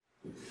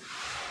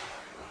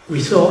We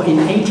saw in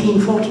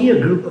 1840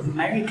 a group of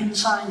American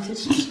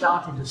scientists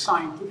started a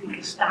scientific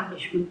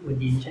establishment with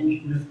the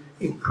intention of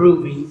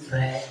improving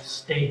their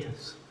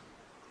status.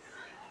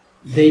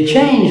 They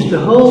changed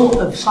the whole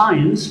of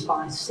science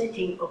by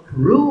setting up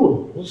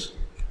rules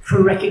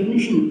for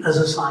recognition as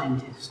a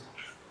scientist.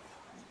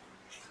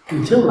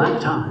 Until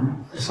that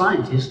time, a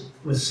scientist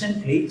was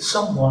simply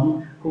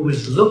someone who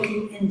was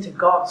looking into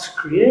God's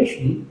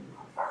creation,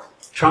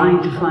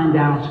 trying to find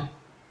out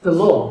the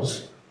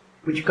laws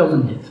which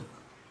governed it.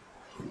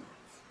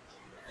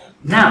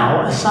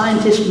 Now, a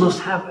scientist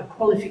must have a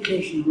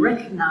qualification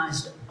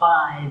recognized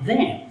by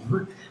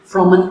them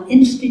from an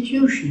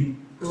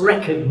institution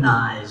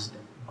recognized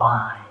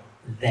by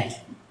them.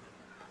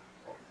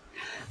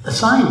 A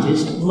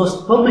scientist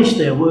must publish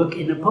their work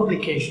in a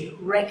publication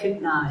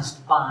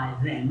recognized by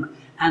them,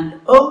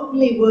 and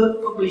only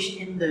work published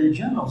in their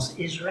journals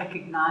is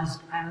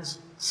recognized as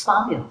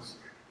science.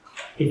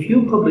 If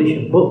you publish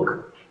a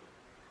book,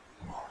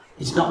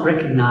 it's not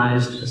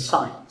recognized as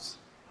science.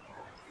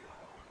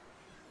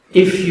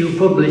 If you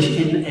publish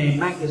in a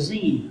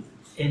magazine,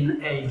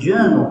 in a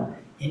journal,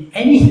 in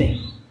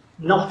anything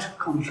not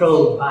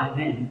controlled by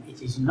them,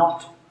 it is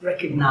not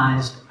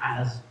recognized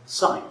as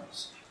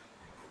science.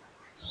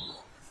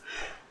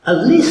 A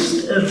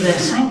list of their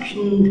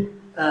sanctioned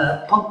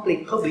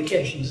public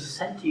publications is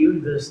sent to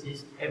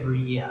universities every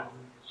year.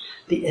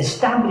 The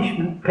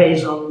establishment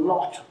pays a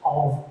lot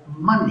of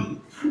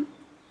money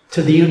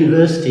to the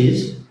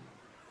universities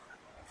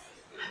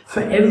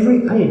for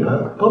every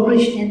paper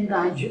published in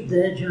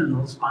their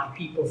journals by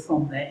people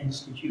from their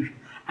institution,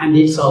 and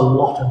it's a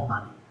lot of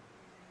money.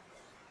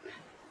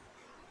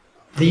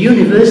 The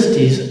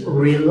universities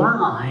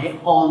rely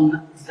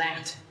on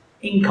that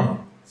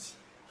income.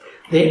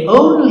 They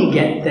only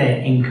get their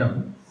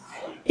income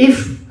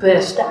if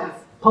their staff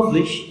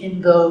publish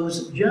in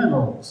those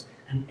journals,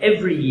 and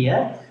every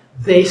year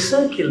they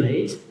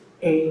circulate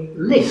a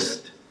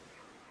list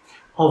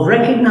of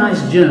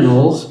recognized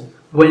journals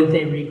where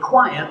they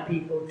require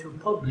people to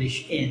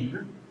publish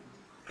in,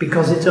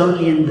 because it's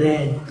only in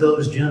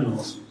those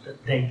journals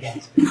that they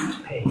get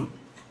paid.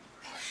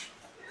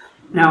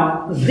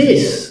 Now,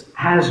 this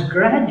has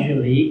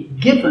gradually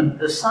given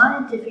the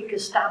scientific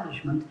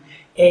establishment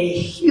a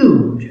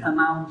huge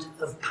amount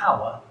of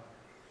power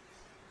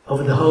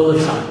over the whole of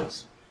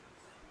science.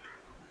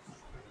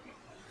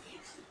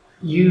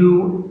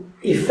 You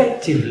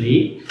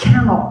effectively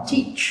cannot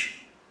teach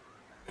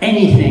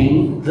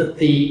anything that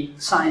the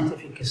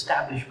scientific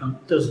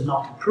establishment does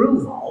not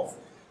approve of.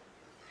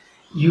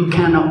 You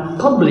cannot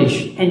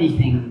publish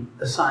anything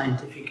the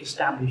scientific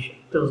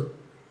establishment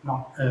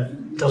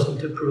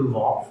doesn't approve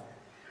of.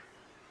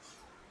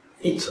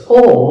 It's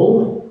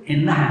all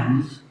in the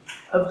hands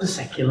of the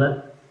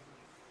secular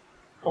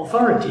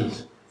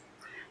authorities.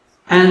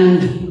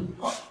 And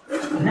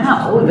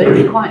now they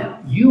require,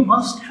 you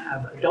must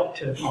have a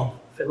doctor of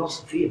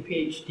philosophy, a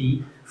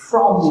PhD,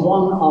 from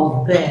one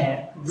of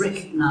their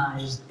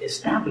recognized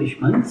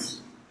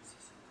establishments.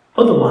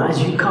 Otherwise,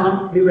 you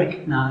can't be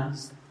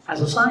recognized as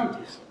a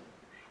scientist.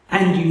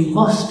 And you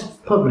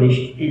must publish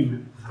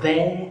in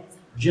their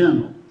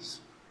journals.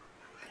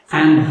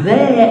 And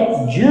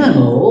their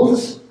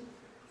journals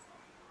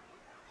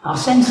are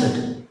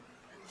censored.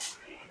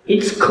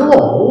 It's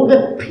called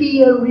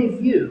peer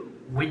review.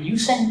 When you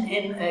send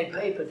in a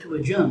paper to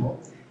a journal,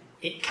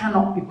 it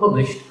cannot be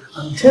published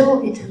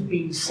until it has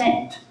been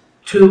sent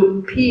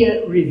to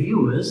peer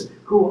reviewers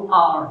who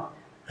are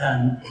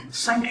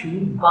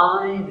sanctioned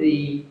by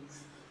the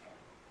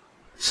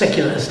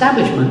secular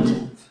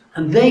establishment,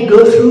 and they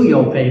go through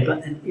your paper,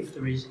 and if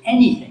there is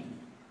anything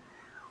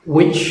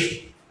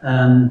which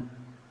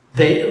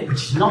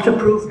is not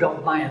approved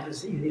of by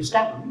the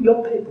establishment,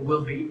 your paper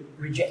will be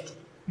rejected.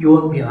 You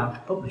won't be allowed to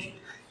publish it.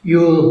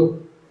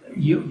 You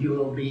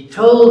will be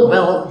told,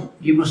 well,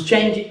 you must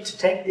change it to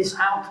take this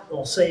out,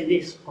 or say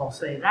this, or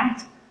say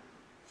that,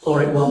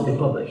 or it won't be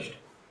published.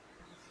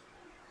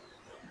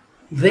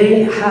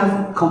 They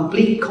have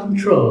complete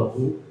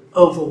control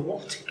over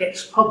what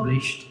gets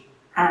published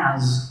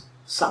as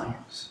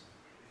science.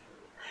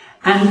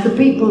 And the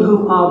people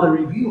who are the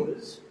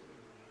reviewers,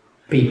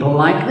 people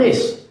like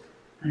this.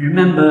 And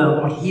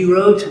remember what he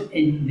wrote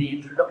in the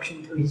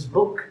introduction to his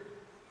book,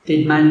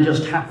 Did Man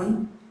Just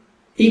Happen?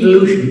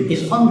 Evolution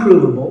is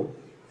unprovable.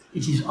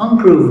 It is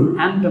unproven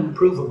and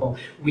unprovable.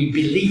 We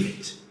believe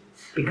it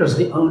because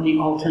the only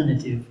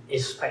alternative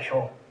is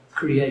special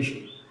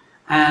creation.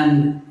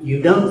 And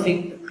you don't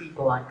think that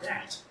people like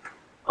that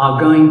are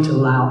going to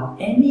allow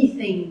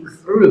anything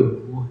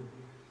through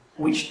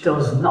which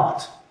does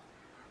not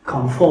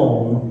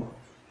conform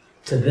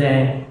to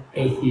their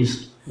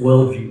atheist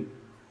worldview.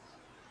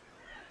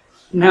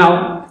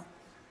 Now,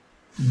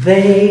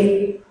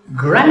 they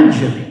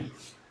gradually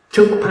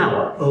took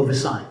power over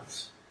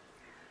science.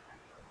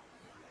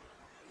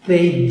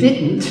 They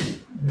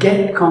didn't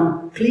get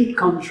complete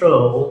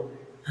control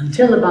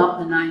until about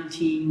the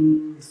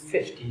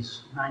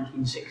 1950s,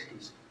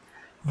 1960s.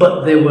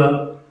 But they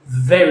were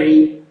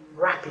very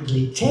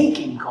rapidly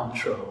taking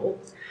control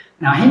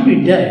Now,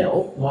 Henry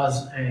Dale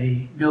was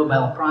a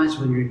Nobel Prize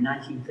winner in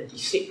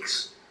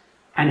 1936,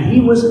 and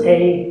he was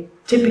a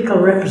typical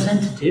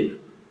representative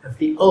of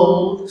the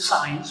old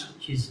science,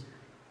 which is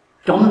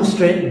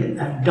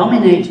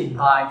dominated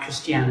by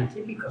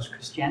Christianity, because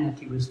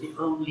Christianity was the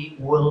only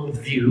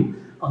worldview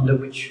under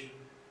which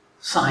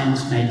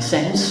science made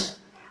sense.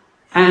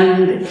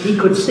 And he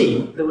could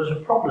see there was a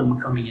problem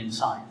coming in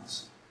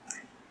science.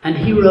 And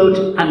he wrote,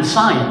 "And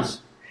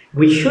science,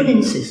 which should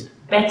insist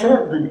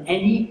better than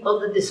any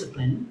other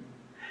discipline,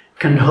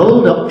 can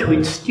hold up to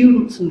its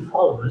students and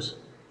followers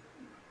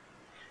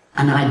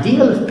an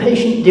ideal of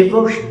patient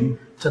devotion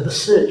to the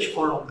search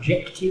for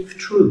objective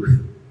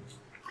truth,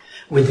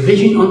 with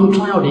vision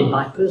unclouded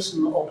by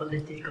personal or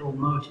political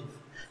motive,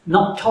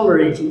 not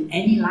tolerating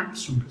any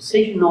lapse from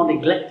precision or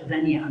neglect of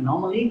any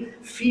anomaly,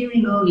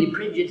 fearing only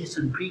prejudice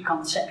and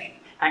preconception,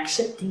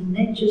 accepting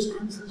nature's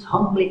answers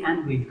humbly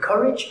and with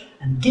courage,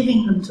 and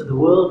giving them to the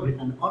world with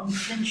an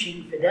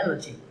unflinching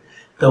fidelity.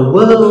 The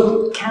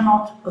world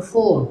cannot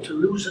afford to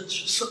lose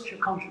such a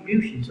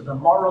contribution to the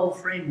moral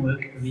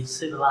framework of its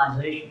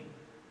civilization."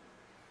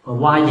 Well,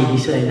 why did he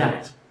say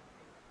that?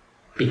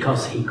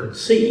 Because he could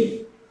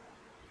see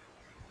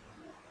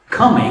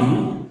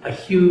coming a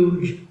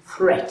huge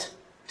threat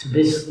to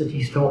this that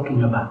he's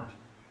talking about.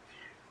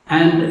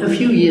 And a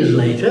few years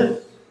later,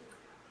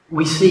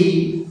 we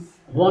see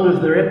one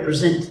of the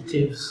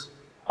representatives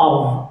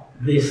of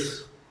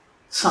this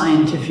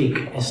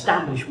scientific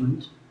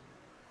establishment,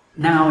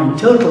 now in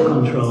total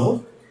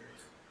control,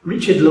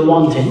 Richard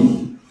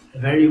Lewontin, a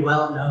very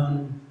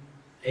well-known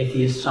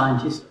atheist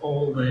scientist.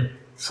 All the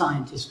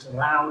scientists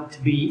allowed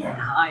to be in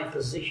high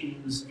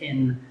positions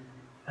in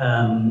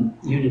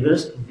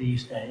universities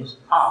these days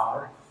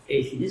are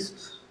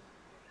atheists.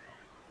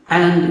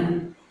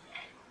 And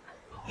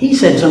he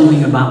said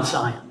something about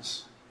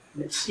science.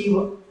 Let's see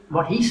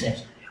what he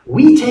says.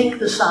 "We take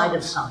the side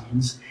of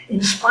science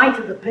in spite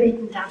of the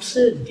patent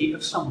absurdity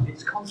of some of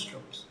its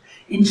constructs,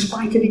 in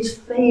spite of its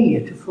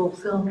failure to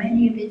fulfill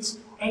many of its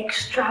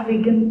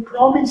extravagant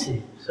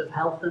promises of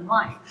health and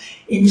life,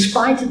 in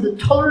spite of the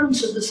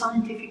tolerance of the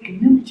scientific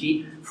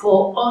community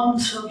for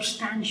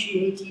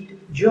unsubstantiated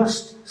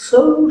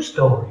just-so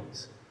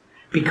stories,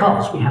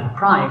 because we have a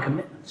prior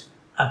commitment,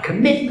 a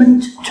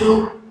commitment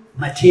to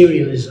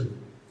materialism.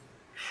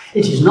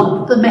 It is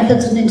not that the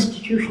methods and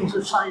institutions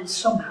of science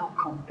somehow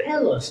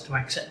compel us to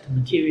accept a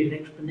material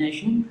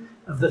explanation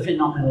of the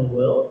phenomenal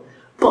world,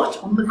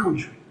 but, on the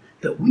contrary,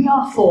 that we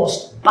are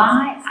forced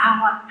by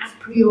our a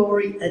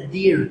priori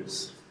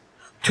adherence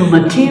to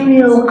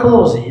material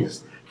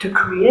causes to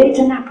create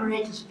an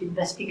apparatus of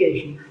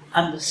investigation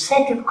and a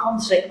set of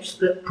concepts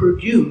that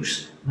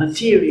produce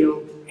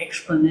material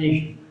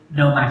explanation,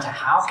 no matter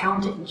how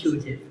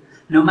counterintuitive,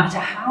 no matter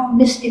how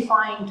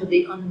mystifying to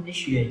the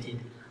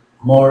uninitiated.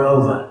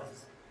 Moreover,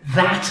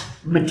 that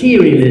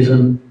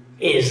materialism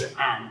is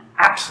an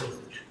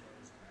absolute,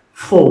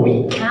 for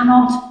we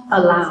cannot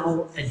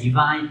allow a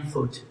divine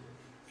foot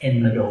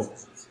in the door."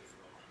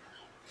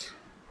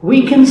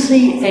 We can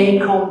see a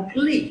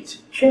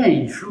complete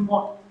change from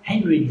what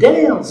Henry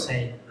Dale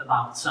said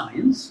about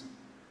science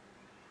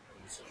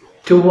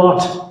to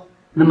what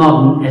the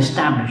modern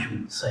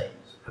establishment says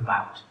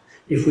about.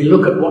 If we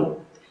look at what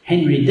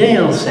Henry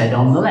Dale said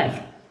on the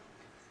left,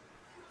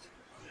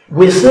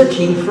 we're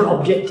searching for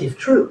objective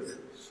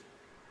truth,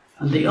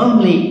 and the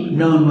only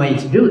known way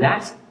to do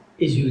that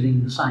is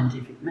using the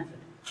scientific method.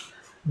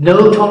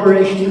 No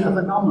toleration of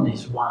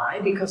anomalies.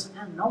 Why? Because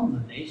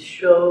anomalies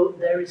show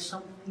there is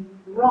something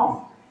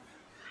wrong.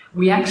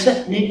 We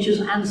accept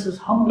nature's answers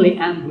humbly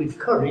and with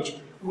courage.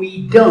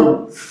 We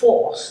don't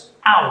force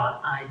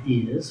our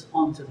ideas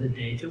onto the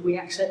data. We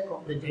accept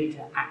what the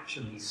data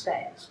actually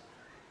says.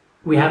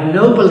 We have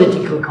no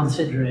political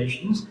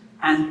considerations,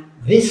 and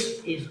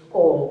this is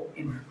all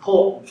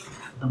important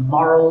for the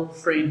moral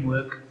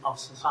framework of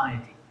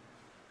society.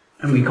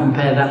 And we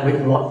compare that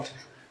with what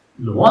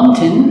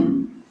Lewontin,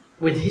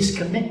 with his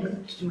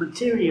commitment to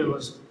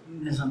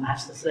materialism,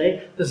 has to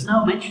say. There's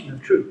no mention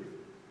of truth.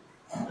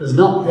 There's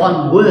not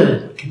one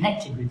word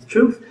connected with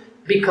truth,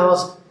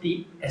 because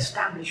the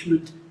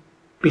establishment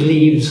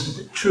believes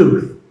that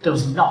truth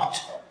does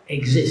not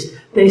exist.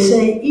 They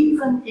say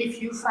even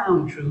if you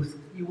found truth,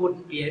 you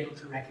wouldn't be able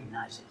to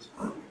recognize it.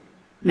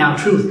 Now,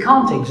 truth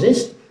can't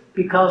exist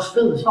because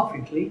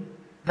philosophically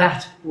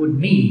that would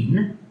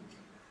mean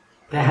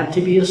there had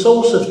to be a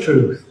source of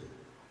truth.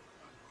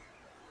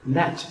 And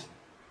that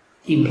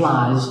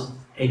implies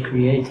a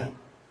creator.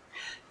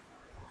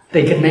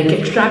 They can make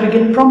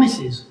extravagant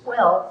promises.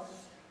 Well,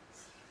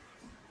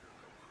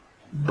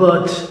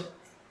 but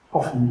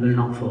often they're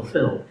not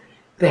fulfilled.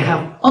 They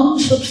have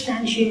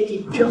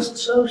unsubstantiated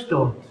just-so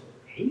stories.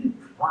 Hey,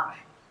 why?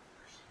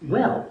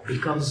 Well,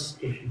 because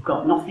if you've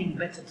got nothing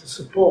better to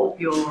support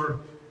your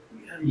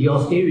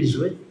theories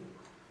with,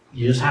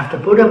 you just have to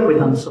put up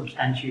with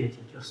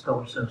unsubstantiated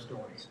just-so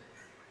stories.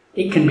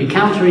 It can be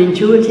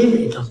counterintuitive,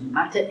 it doesn't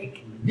matter, it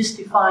can be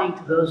mystifying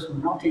to those who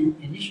are not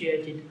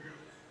initiated,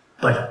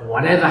 But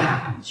whatever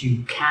happens,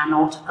 you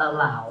cannot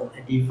allow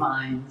a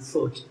divine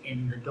foot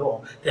in the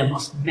door. There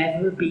must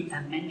never be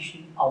a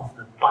mention of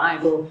the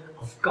Bible,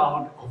 of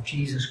God, of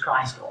Jesus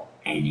Christ, or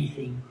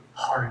anything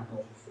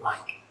horrible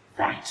like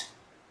that.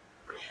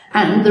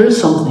 And there are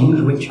some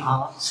things which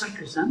are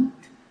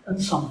sacrosanct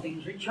and some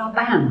things which are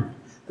banned.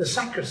 The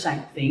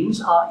sacrosanct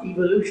things are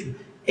evolution.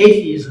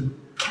 Atheism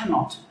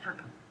cannot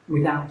happen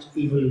without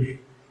evolution.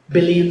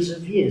 Billions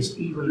of years,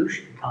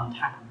 evolution can't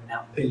happen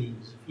without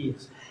billions of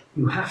years.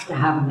 You have to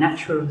have a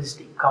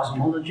naturalistic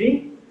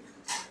cosmology.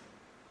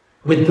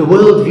 With the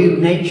worldview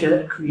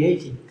nature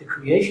created, the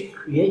creation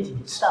created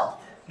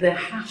itself, there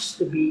has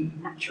to be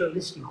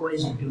naturalistic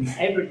ways of doing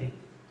everything.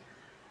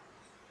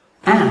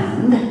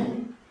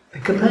 And the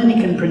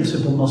Copernican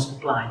principle must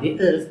apply. The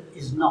Earth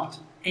is not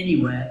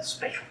anywhere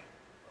special.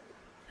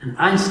 And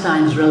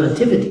Einstein's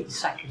relativity is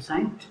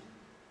sacrosanct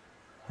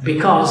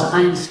because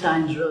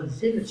Einstein's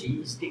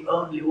relativity is the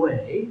only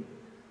way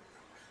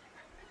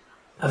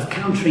of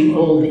countering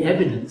all the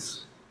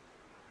evidence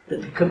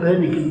that the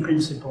Copernican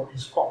principle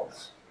is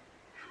false.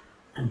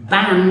 And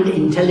banned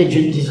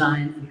intelligent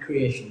design and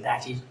creation.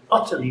 That is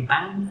utterly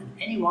banned, and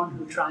anyone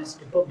who tries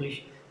to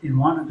publish in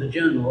one of the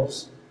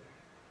journals,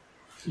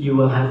 you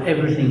will have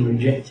everything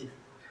rejected.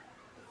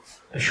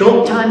 A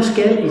short time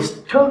scale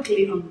is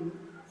totally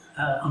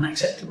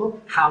unacceptable,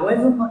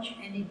 however much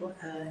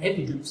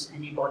evidence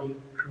anybody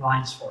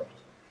provides for it.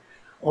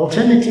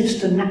 Alternatives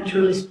to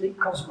naturalistic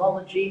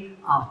cosmology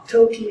are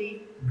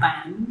totally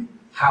banned,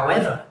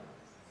 however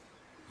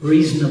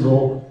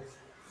reasonable,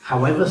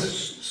 however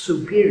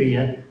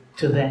superior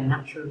to their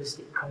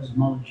naturalistic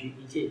cosmology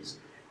it is.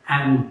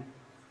 And,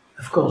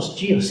 of course,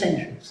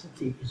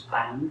 geocentricity is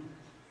banned.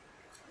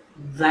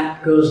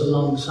 That goes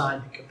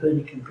alongside the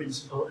Copernican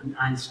principle and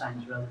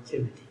Einstein's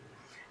relativity.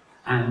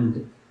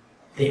 And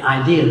the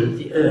idea that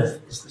the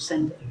Earth is the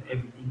centre of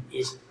everything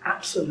is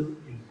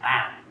absolutely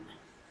banned,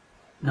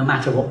 no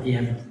matter what the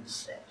evidence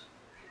says.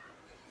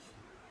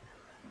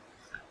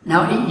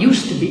 Now, it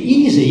used to be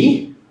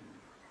easy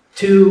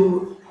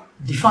to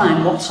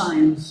define what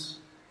science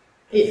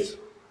is.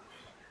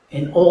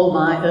 In all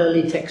my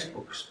early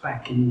textbooks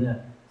back in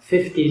the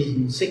 50s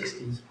and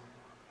 60s,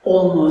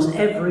 almost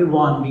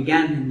everyone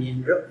began in the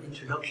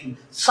introduction,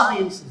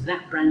 science is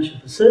that branch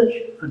of the search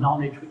for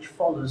knowledge which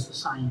follows the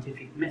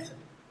scientific method.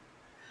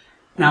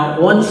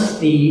 Now, once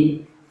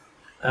the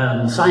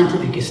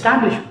scientific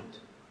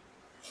establishment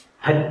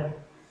had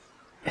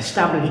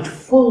established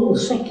full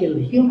secular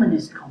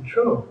humanist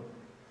control,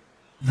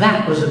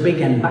 that was a big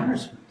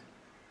embarrassment,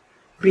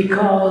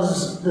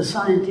 because the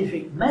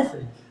scientific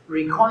method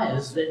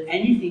requires that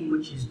anything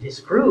which is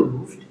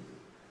disproved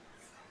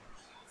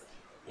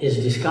is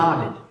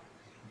discarded.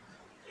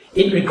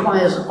 It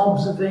requires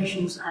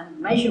observations and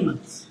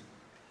measurements.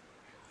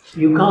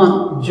 You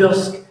can't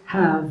just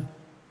have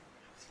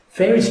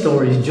fairy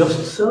stories,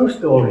 just so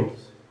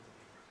stories.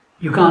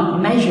 You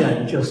can't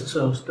measure just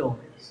so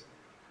stories.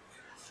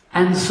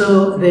 And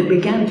so they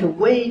began to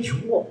wage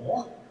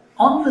war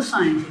on the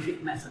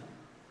scientific method.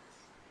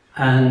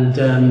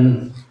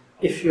 And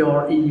if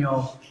you're in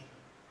your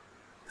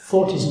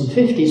 40s and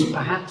 50s,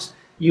 perhaps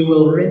you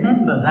will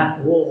remember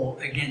that war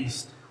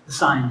against the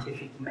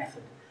scientific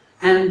method.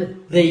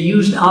 And they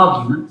used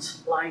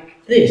arguments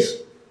like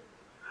this.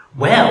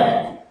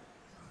 Well,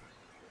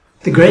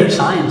 the great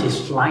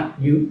scientists like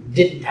you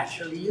didn't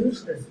actually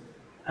use the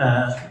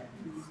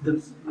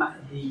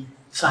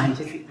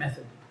scientific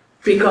method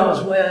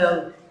because,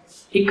 well,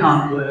 it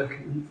can't work.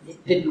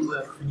 It didn't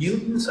work for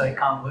Newton, so it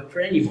can't work for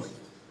anybody.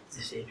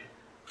 You see,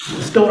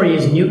 the story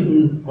is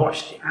Newton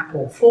watched the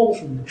apple fall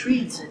from the tree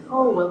and said,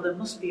 "Oh, well, there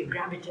must be a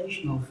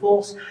gravitational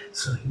force."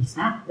 So he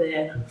sat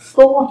there and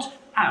thought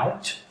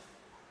out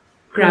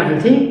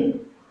gravity.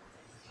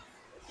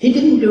 He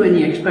didn't do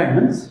any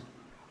experiments.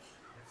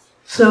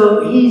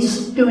 So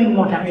he's doing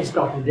what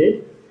Aristotle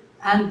did,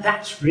 and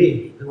that's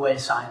really the way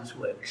science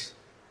works.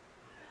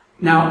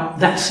 Now,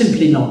 that's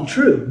simply not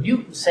true.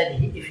 Newton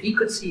said if he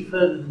could see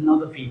further than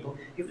other people,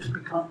 it was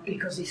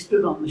because he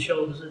stood on the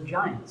shoulders of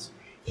giants.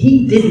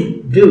 He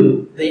didn't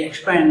do the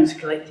experiments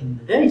collecting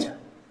the data,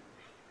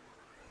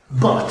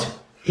 but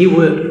he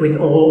worked with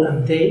all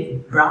of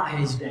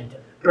Brahe's data.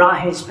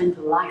 Brahe spent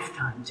a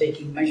lifetime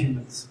taking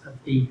measurements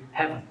of the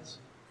heavens,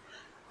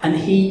 and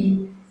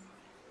he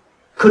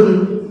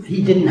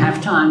didn't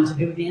have time to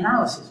do the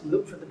analysis and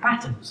look for the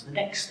patterns, the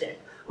next step.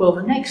 Well,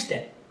 the next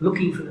step,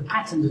 looking for the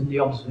patterns in the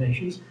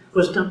observations,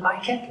 was done by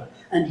Kepler,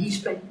 and he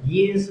spent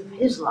years of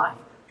his life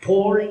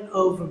poring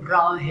over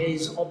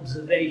Brahe's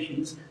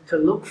observations to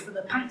look for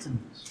the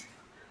patterns.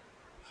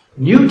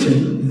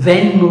 Newton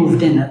then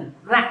moved in at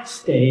that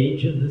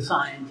stage of the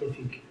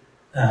scientific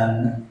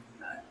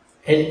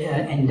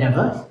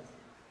endeavour,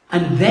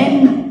 and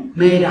then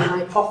made a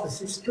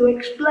hypothesis to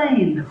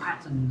explain the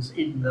patterns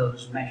in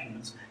those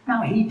measurements.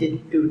 Now, he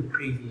didn't do the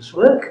previous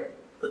work,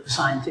 but the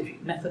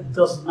scientific method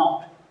does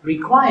not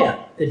require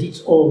that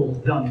it's all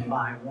done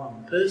by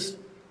one person.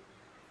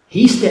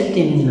 He stepped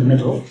in the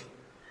middle,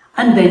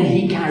 and then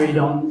he carried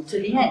on to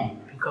the end,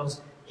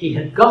 because he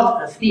had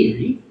got a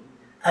theory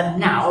And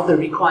now the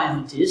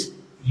requirement is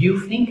you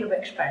think of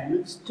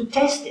experiments to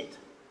test it.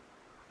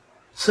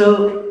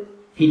 So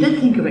he did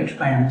think of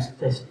experiments to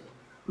test it,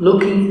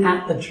 looking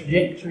at the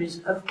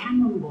trajectories of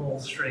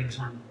cannonballs, for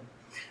example,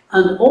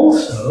 and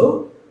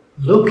also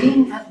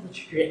looking at the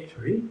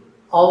trajectory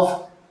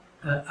of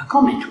a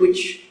comet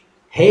which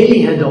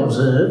Halley had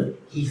observed.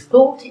 He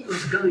thought it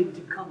was going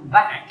to come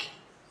back,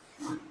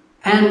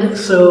 and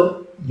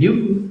so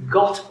Newton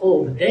got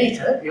all the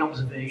data, the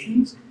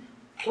observations,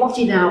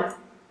 plotted out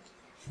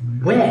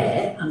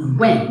where and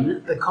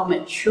when the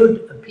comet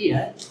should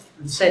appear,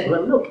 and said,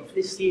 well, look, if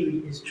this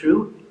theory is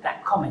true,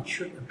 that comet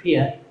should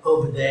appear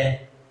over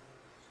there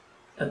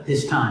at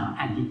this time,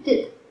 and it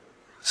did.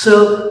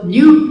 So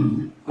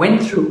Newton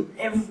went through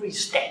every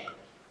step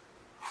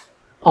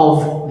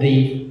of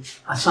a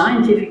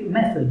scientific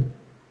method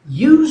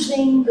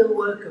using the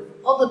work of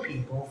other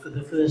people for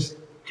the first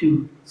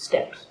two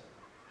steps.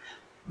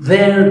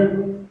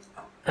 Their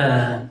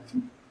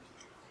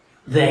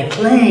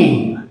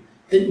claim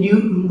that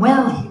Newton,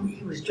 well,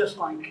 he was just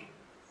like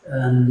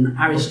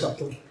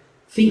Aristotle,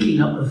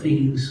 thinking up the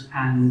things,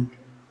 and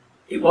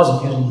it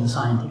wasn't using the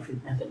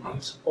scientific method.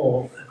 It's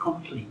all a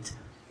complete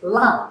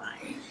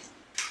lie.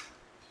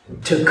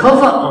 To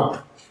cover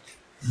up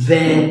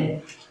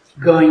their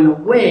going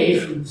away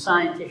from the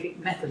scientific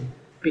method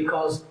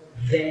because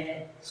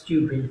their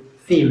stupid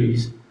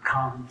theories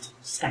can't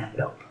stand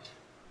up.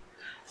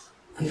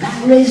 And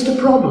that raised a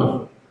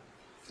problem.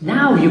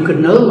 Now you could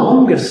no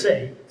longer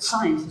say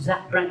science is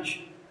that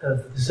branch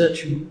of the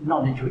search for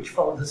knowledge which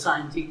follows the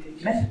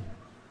scientific method.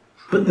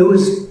 But there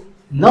was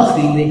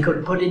nothing they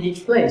could put in its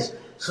place.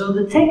 So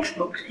the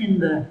textbooks in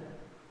the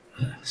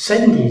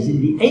 70s,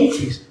 in the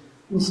 80s,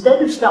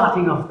 instead of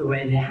starting off the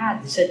way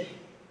they said,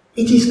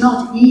 it is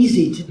not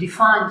easy to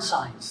define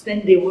science.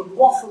 Then they would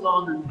waffle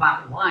on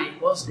about why it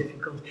was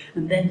difficult,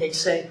 and then they'd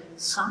say,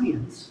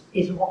 science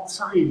is what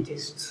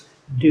scientists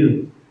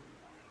do.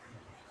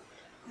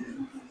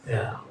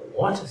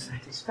 What a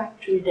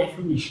satisfactory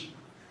definition.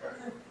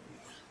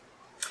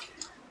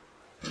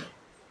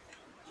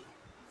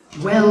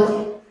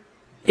 Well,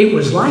 it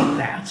was like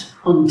that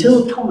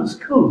until Thomas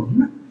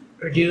Kuhn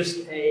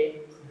produced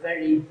a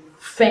very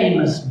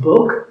famous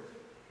book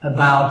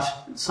about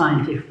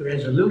scientific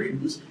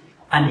resolutions,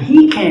 and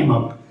he came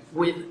up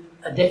with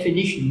a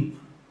definition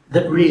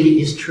that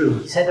really is true.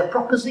 He said a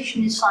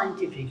proposition is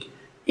scientific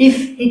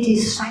if it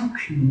is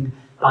sanctioned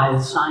by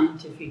the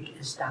scientific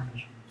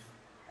establishment.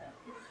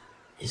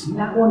 Isn't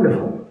that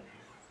wonderful?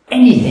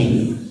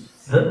 Anything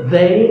that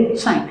they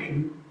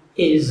sanction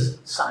is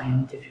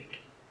scientific.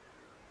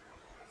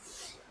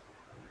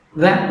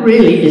 That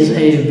really is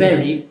a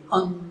very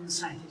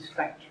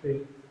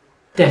unsatisfactory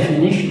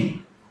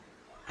definition.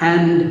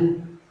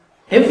 And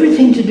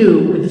everything to do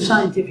with the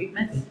scientific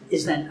method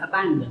is then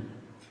abandoned.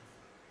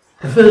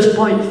 The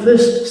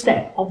first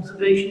step,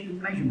 observation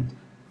and measurement,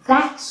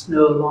 that's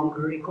no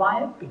longer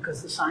required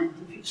because the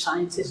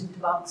science isn't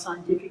about the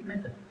scientific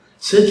method.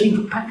 Searching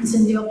for patterns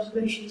in the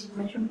observations and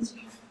measurements,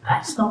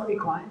 that's not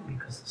required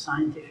because the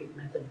scientific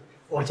method,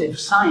 whatever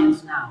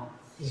science now,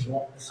 is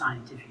what the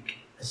scientific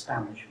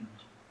establishment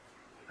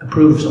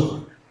approves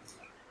of.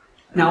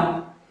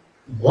 Now,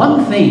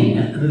 one thing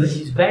that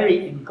is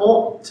very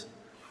important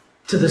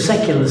to the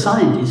secular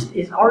scientist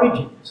is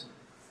origins.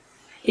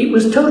 It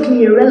was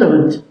totally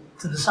irrelevant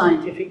to the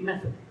scientific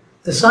method.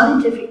 The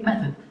scientific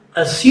method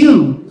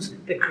assumes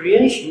the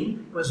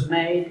creation was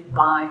made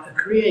by a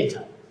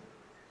creator.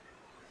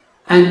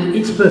 And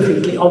it's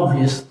perfectly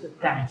obvious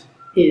that that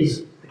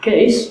is the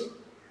case.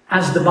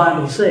 As the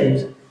Bible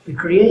says, the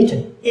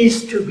creator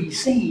is to be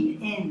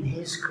seen in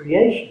his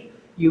creation.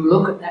 You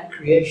look at that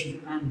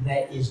creation and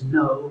there is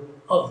no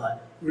other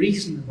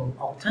reasonable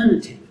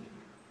alternative.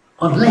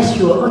 Unless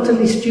you are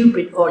utterly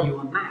stupid or you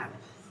are mad,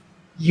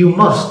 you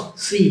must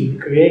see the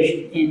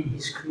creation in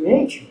his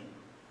creation.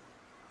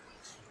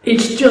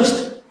 It's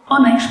just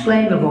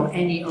unexplainable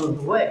any other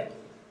way.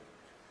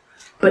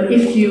 But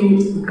if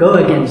you go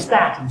against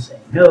that and say,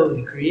 no,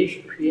 the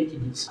creation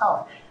created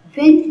itself,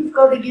 then you've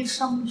got to give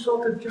some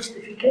sort of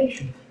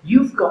justification.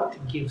 You've got to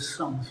give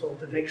some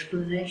sort of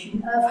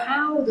explanation of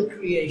how the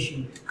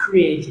creation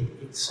created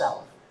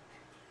itself.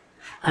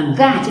 And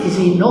that is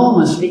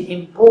enormously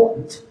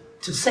important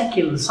to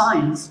secular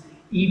science,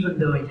 even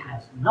though it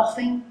has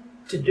nothing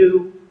to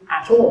do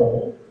at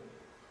all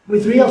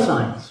with real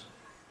science.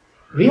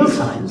 Real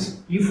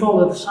science, you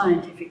follow the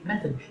scientific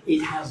method,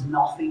 it has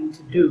nothing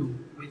to do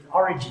with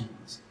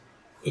origins.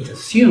 It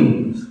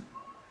assumes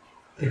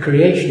the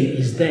creation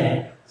is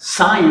there.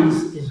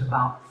 Science is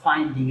about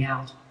finding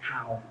out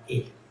how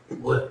it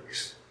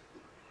works.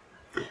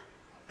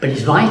 But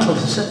it's vital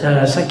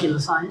to secular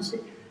science,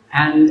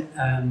 and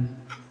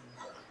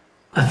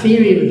a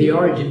theory of the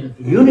origin of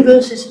the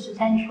universe is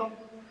essential,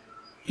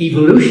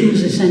 evolution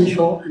is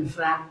essential, and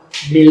for that,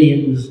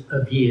 millions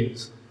of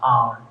years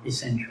are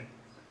essential.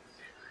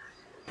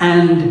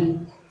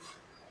 And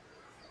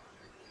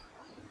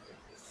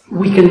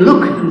we can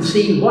look and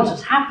see what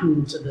has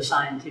happened to the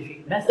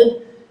scientific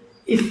method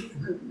if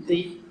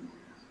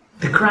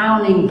the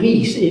crowning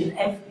piece, if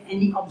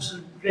any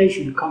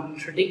observation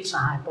contradicts a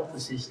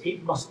hypothesis,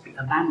 it must be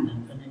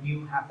abandoned and a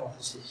new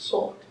hypothesis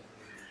sought.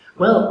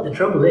 Well, the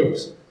trouble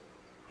is,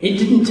 it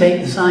didn't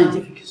take the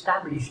scientific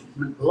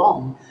establishment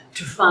long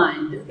to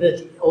find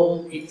that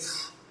all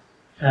its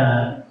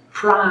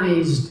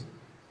prized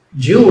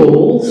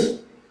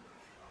jewels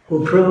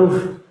were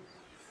proved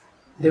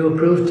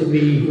to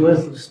be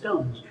worthless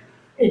stones.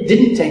 It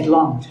didn't take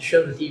long to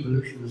show that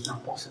evolution was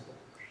not possible.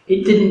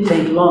 It didn't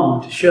take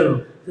long to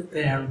show that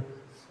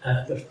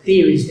the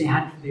theories they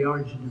had for the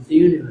origin of the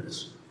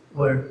universe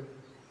were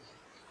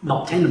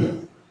not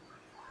tenable.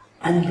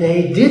 And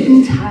they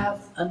didn't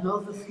have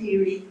another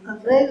theory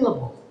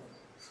available.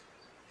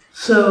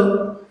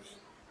 So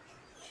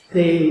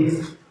they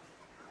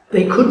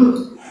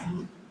couldn't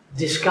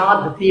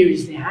discard the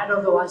theories they had,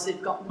 otherwise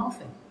they'd got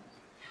nothing.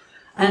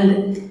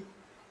 And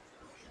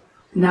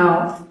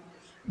now,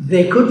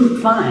 they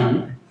couldn't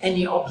find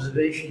any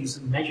observations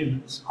and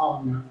measurements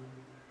on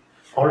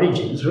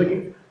origins.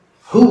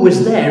 Who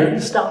was there at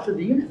the start of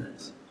the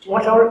universe?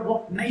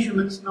 What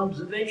measurements and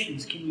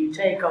observations can you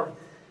take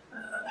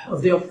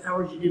of the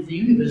origin of the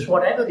universe,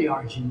 whatever the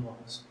origin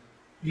was?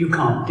 You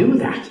can't do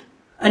that.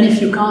 And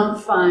if you can't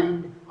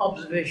find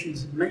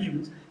observations and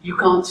measurements, you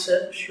can't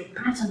search for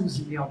patterns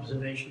in the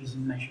observations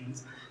and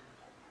measurements.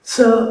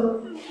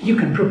 So you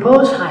can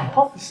propose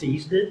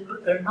hypotheses,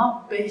 but they're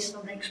not based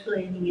on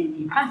explaining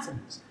any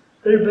patterns.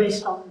 They're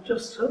based on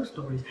just so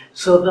stories.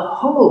 So the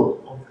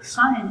whole of the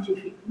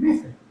scientific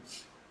method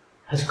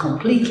has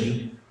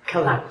completely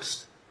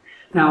collapsed.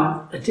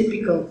 Now, a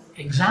typical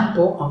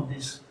example of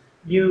this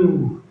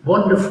new,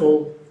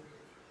 wonderful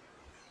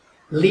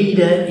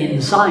leader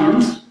in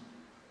science,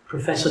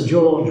 Professor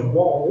George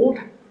Wald,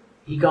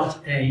 he got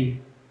a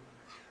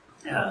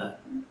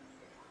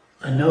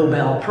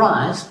Nobel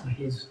Prize for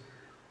his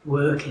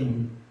work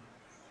in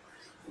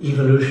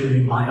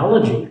evolutionary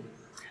biology.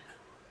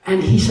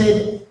 And he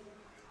said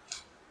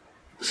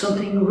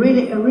something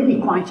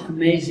really quite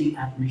amazing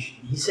admission.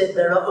 He said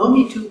there are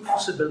only two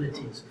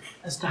possibilities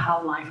as to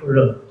how life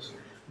arose.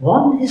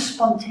 One is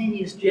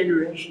spontaneous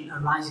generation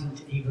arising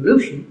to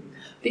evolution.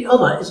 The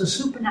other is a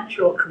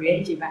supernatural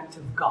creative act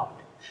of God.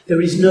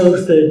 There is no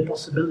third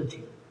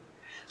possibility.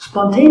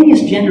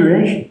 Spontaneous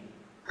generation,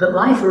 that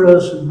life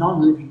arose from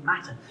non-living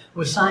matter,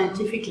 was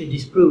scientifically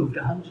disproved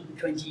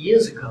 120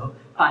 years ago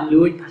by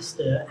Louis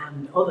Pasteur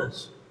and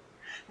others.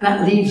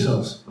 That leaves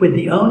us with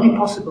the only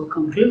possible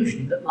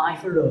conclusion that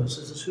life arose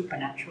as a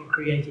supernatural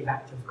creative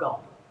act of God.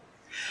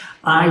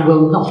 I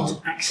will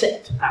not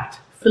accept that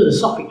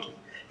philosophically,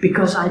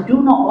 because I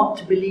do not want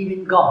to believe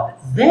in God.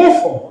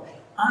 Therefore,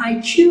 I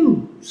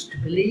choose to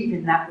believe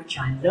in that which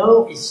I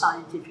know is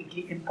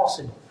scientifically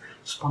impossible,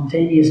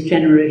 spontaneous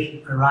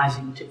generation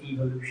arising to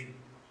evolution.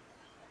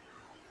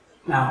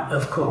 Now,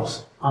 of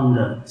course,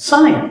 under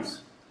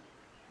science,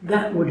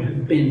 that would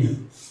have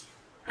been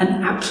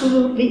an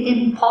absolutely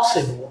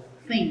impossible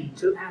thing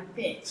to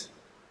admit.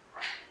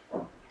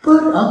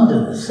 But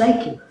under the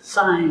secular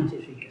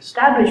scientific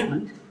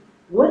establishment,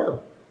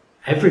 well,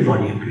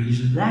 everybody agrees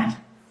with that.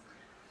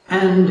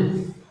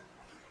 And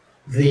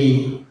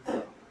the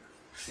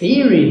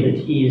theory that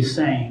he is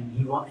saying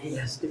he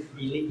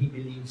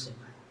believes in,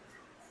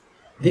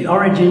 the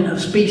origin of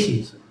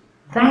species,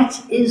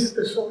 that is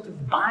the sort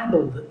of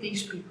Bible that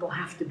these people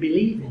have to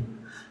believe in.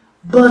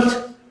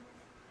 But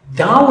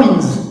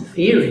Darwin's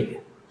theory,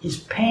 his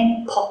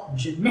paint pot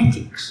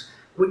genetics,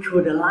 which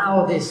would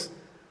allow this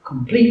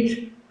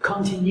complete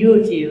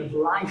continuity of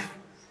life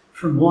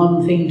from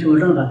one thing to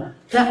another,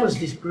 that was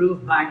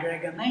disproved by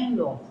Gregor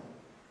Mendel.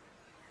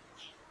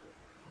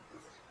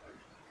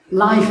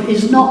 Life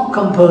is not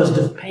composed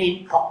of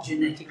paint pot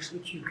genetics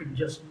which you can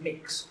just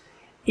mix.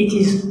 It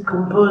is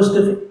composed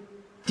of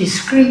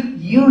discrete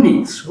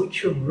units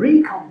which will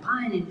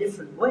recombine in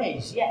different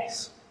ways,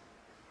 yes.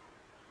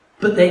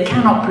 But they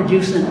cannot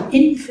produce an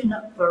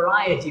infinite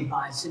variety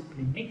by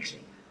simply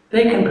mixing.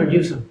 They can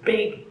produce a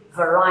big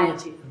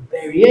variety of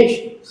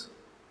variations,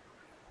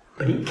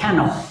 but it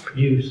cannot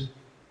produce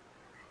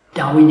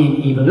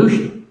Darwinian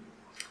evolution.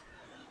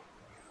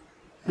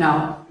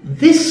 Now,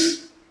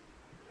 this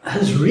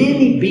has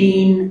really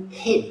been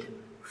hid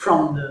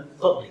from the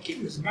public.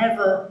 It was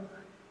never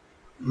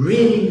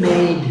really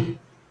made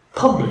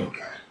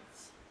public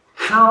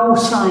how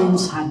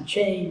science had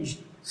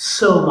changed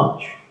so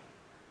much.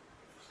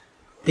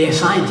 Their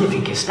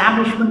scientific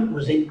establishment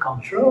was in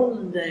control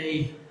and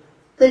they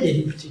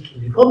didn't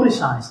particularly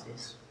publicize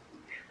this.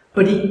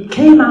 But it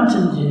came out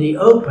into the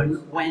open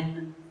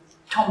when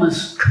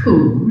Thomas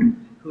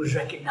Kuhn, who was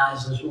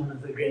recognized as one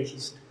of the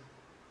greatest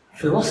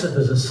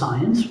philosophers of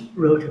science,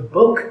 wrote a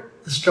book,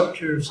 The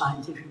Structure of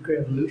Scientific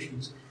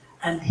Revolutions,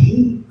 and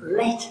he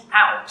let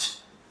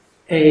out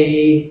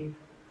a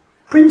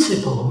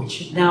principle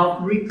which now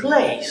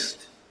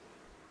replaced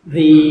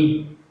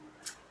the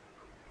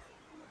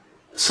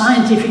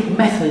scientific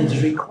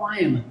methods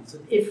requirement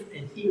that if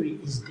a theory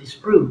is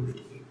disproved,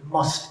 it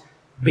must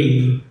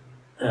be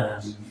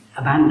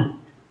abandoned.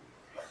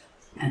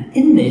 And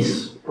in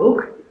this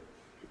book,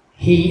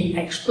 he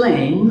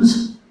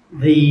explains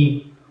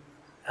the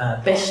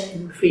best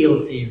in the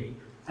field theory.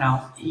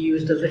 Now, he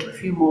used a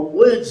few more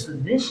words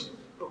than this,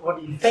 but what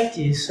in effect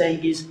he is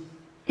saying is,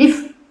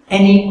 if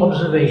any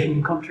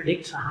observation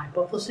contradicts a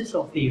hypothesis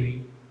or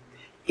theory,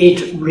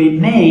 it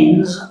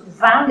remains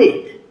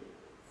valid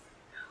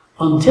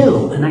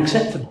until an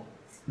acceptable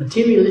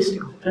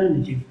materialistic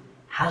alternative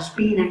has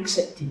been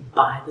accepted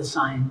by the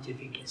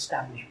scientific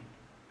establishment.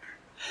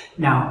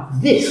 Now,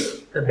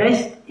 this, the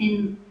best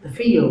in the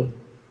field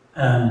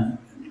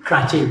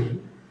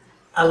criterion,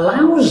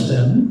 allows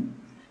them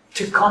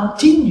to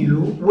continue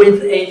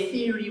with a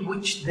theory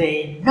which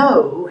they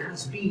know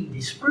has been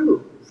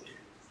disproved,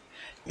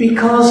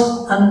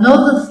 because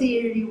another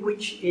theory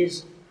which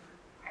is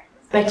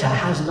better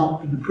has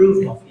not been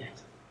approved of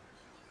yet.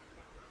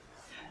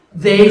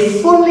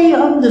 They fully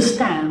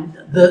understand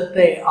that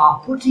they are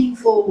putting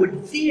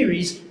forward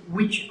theories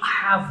which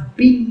have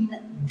been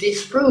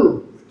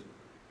disproved,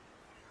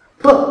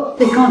 but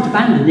they can't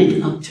abandon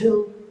it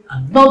until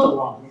another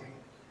one,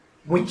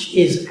 which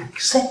is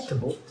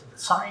acceptable to the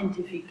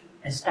scientific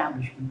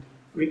establishment,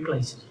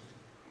 replaces it.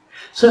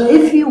 So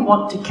if you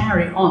want to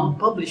carry on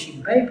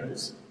publishing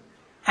papers,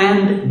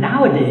 and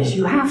nowadays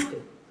you have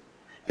to,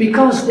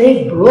 because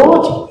they've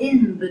brought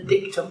in the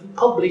dictum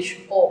publish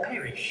or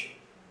perish.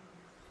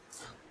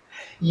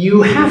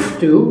 You have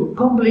to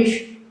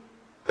publish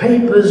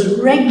papers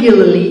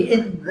regularly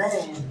in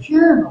their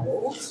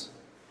journals,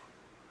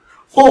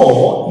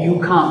 or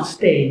you can't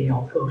stay in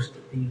your post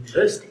at the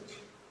university.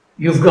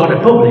 You've got to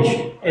publish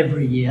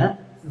every year.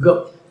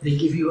 They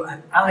give you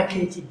an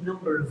allocated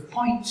number of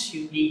points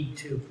you need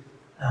to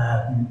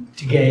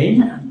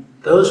gain, and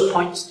those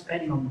points,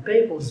 depending on the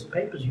papers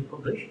you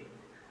publish.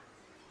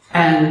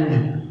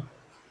 And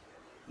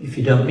if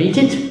you don't meet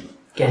it,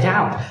 get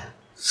out.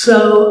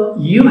 So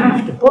you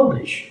have to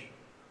publish.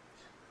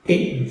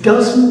 It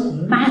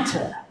doesn't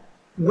matter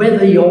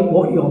whether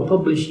what you're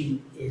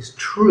publishing is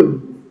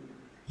true,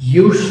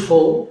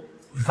 useful,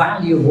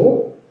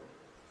 valuable.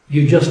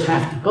 You just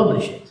have to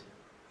publish it.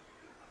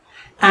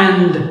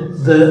 And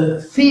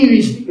the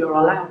theories that you're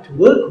allowed to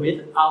work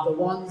with are the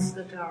ones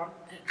that are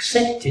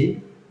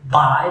accepted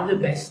by the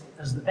best,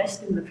 as the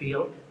best in the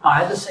field,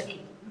 by the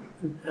secular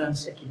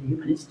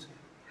humanists.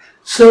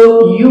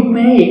 So you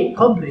may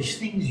publish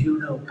things you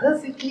know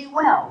perfectly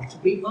well to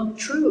be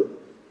untrue,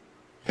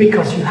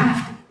 because you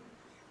have to.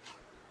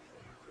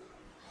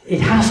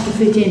 It has to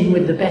fit in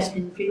with the best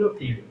in field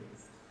theory.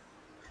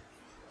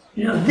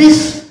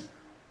 This,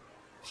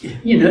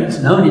 it's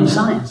known in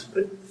science,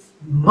 but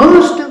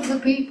most of the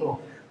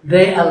people,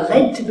 they are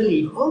led to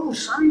believe,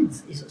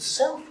 science is a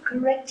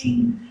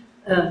self-correcting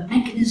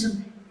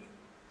mechanism.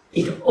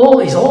 It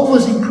is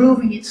always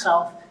improving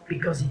itself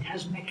because it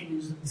has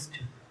mechanisms to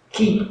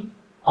keep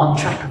on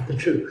track of the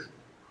truth.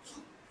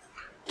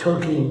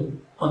 Totally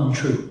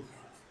untrue.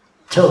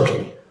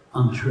 Totally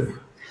untrue.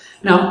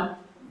 Now,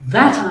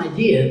 that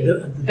idea,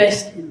 the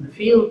best in the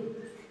field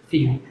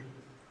theory,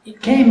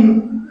 it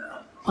came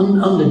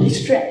under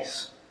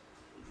distress.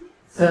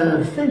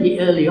 Fairly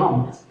early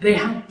on, they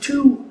had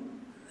two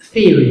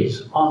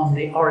theories on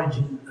the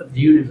origin of the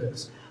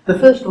universe. The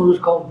first one was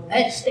called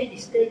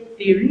steady-state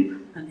theory,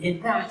 and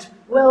in that,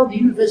 the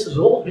universe has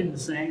always been the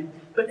same,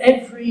 but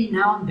every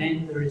now and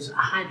then there is a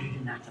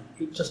hydrogen atom.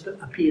 It just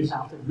appears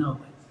out of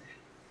nowhere.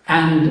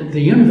 And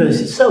the universe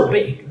is so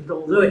big that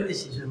although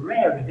this is a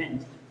rare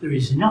event, there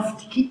is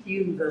enough to keep the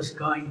universe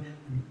going,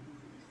 and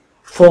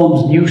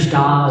forms new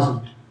stars.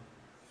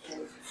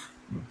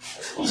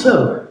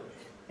 So,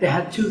 they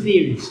had two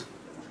theories,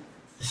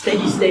 the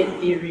steady-state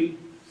theory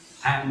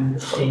and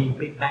the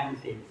Big Bang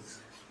theory.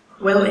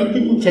 Well, it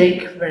didn't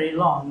take very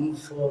long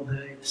for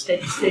the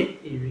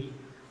steady-state theory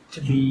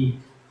to be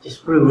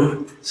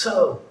disproved.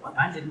 So,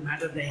 that didn't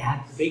matter, they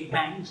had the Big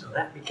Bang, so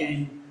that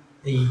became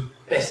the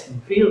best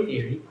in field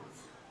theory.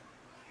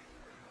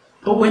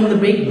 But when the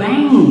Big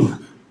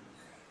Bang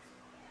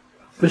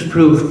was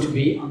proved to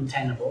be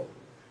untenable,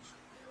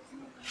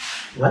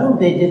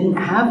 they didn't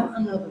have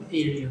another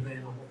theory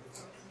available.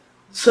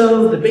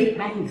 So the Big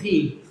Bang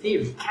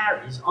theory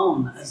carries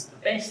on as the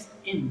best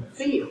in the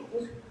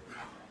field,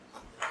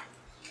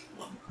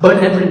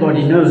 but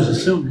everybody knows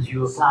as soon as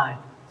you apply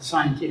the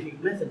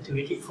scientific method to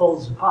it, it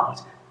falls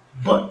apart.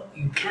 But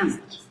you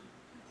cannot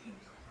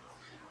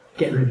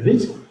get rid of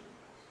it.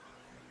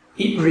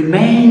 It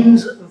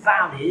remains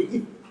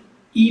valid,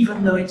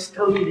 even though it's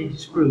totally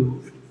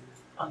disproved,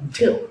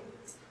 until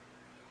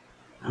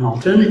an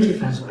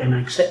alternative has been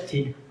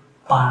accepted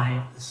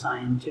by the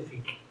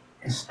scientific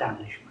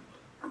establishment.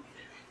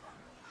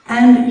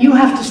 And you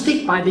have to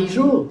stick by these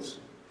rules.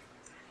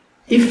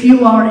 If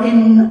you are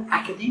in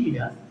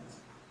academia,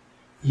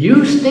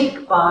 you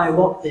stick by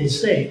what they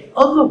say.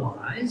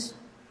 Otherwise,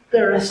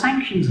 there are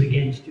sanctions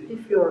against you.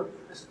 If you're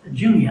a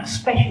junior,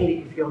 especially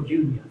if you're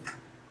junior,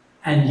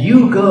 and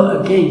you go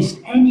against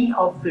any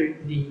of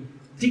the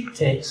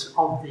dictates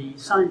of the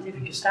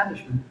scientific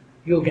establishment,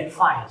 you'll get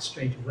fired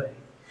straight away.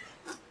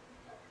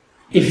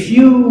 If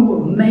you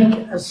make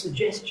a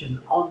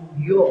suggestion on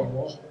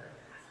your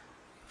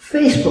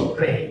Facebook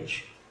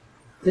page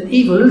that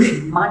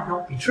evolution might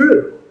not be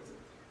true,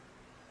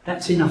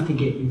 that's enough to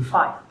get you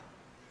fired.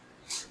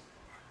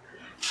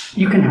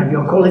 You can have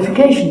your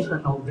qualifications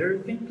annulled. There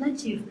have been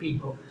plenty of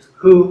people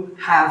who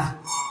have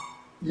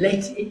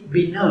let it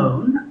be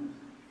known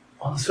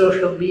on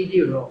social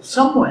media or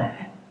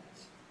somewhere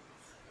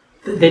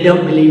that they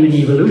don't believe in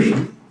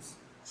evolution.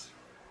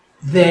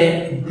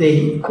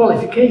 The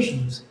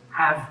qualifications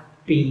have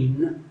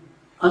been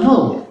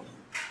annulled.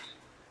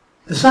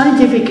 The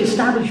scientific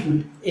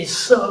establishment is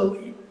so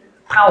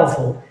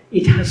powerful,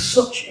 it has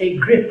such a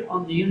grip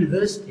on the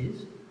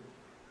universities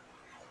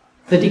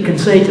that it can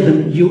say to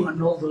them, you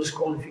annul those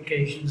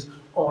qualifications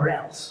or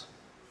else.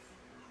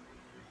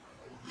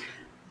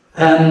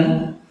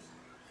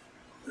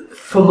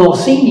 For more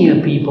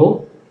senior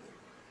people,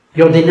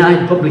 you're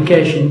denied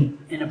publication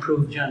in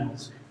approved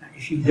journals. Now,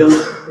 if you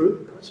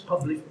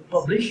don't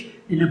publish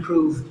in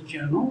approved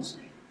journals,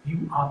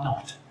 you are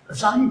not a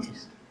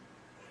scientist.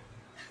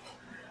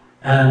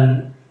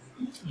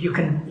 You're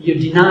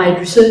denied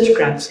research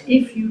grants.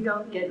 If you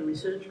don't get a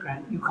research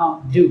grant, you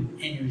can't do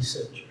any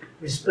research.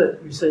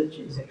 Research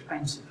is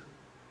expensive.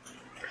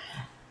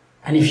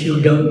 And if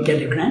you don't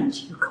get a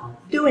grant, you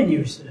can't do any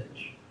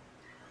research.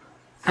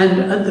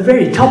 And at the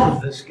very top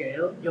of the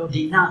scale, you're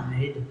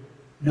denied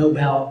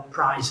Nobel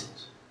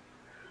Prizes.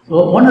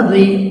 Well, one of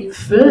the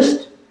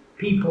first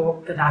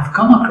people that I've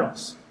come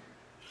across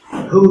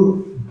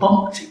who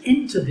bumped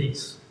into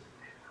this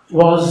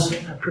was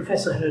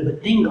Professor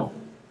Herbert Dingle.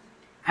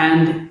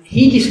 And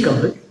he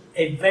discovered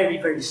a very,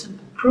 very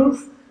simple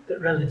proof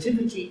that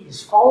relativity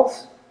is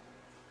false.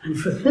 And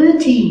for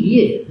 13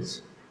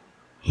 years,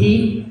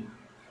 he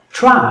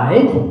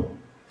tried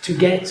to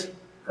get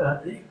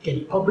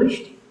it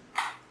published.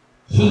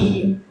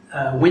 He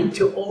went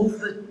to all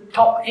the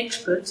top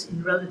experts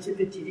in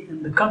relativity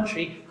in the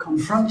country,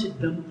 confronted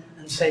them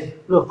and said,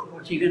 look,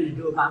 what are you going to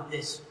do about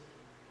this?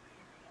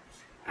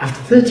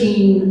 After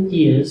 13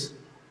 years,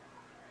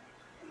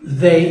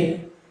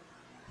 they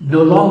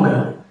no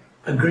longer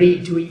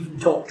agreed to even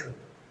talk to him.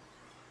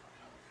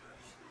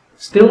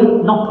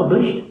 Still not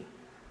published.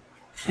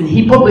 And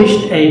he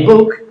published a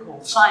book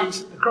called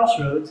Science at the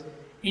Crossroads,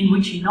 in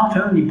which he not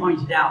only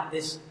pointed out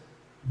this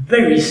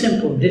very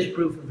simple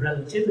disproof of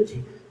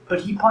relativity,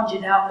 but he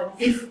pointed out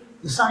that if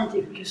the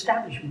scientific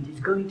establishment is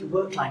going to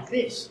work like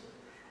this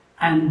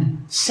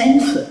and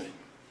censor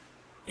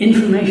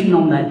information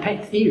on their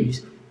pet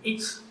theories,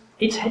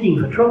 it's heading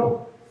for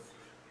trouble.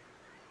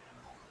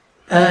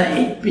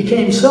 It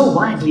became so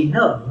widely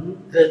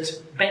known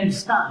that Ben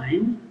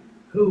Stein,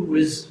 who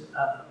was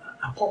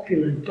a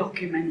popular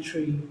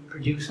documentary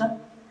producer,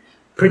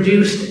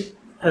 produced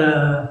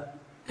a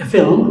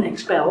film,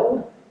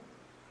 Expelled.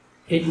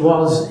 It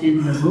was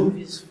in the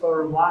movies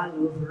for a while,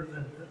 over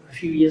a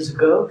few years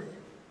ago.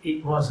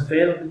 It was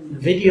available in the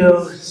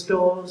video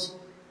stores,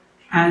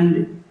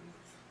 and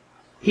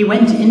he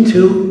went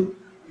into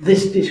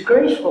this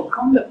disgraceful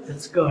conduct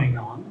that's going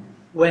on,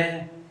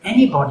 where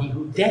anybody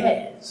who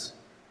dares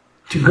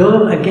to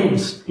go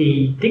against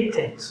the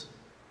dictates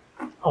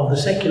of the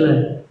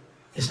secular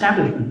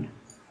establishment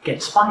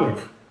gets fired.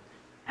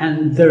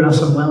 And there are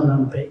some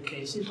well-known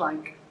cases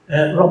like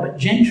Robert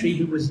Gentry,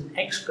 who was an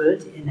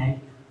expert in a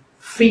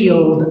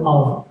field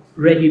of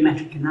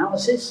radiometric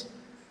analysis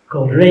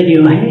called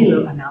radio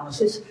halo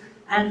analysis,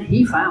 and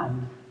he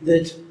found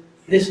that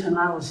this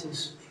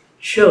analysis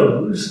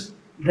shows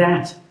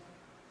that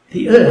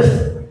the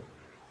Earth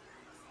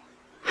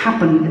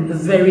happened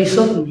very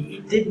suddenly.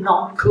 It did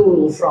not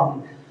cool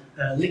from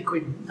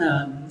liquid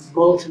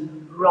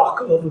molten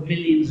rock over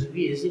millions of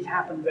years. It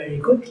happened very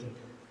quickly.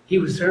 He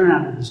was thrown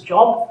out of his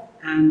job,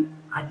 and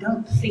I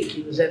don't think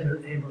he was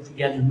ever able to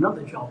get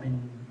another job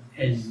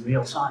in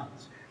real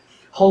science.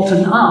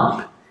 Holton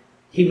Arp,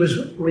 he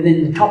was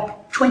within the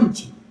top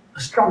 20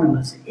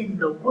 astronomers in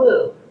the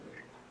world.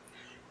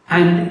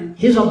 And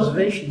his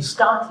observations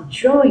started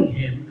showing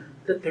him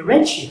that the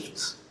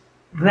redshifts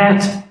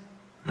that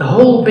the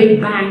whole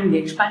Big Bang, the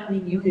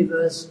expanding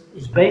universe,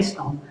 is based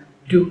on,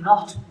 do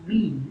not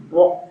mean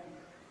what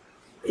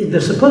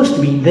they're supposed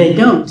to mean. They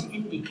don't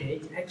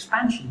indicate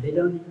expansion. They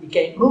don't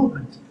indicate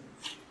movement.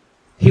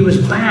 He was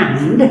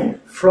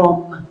banned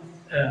from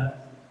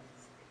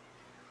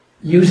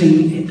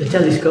using the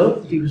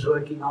telescope that he was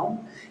working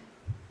on.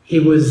 He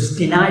was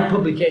denied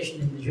publication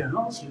in the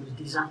journals. He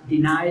was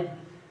denied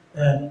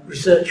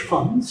research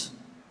funds.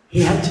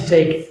 He had to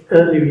take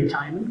early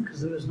retirement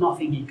because there was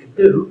nothing he could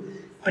do.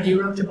 But he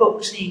wrote a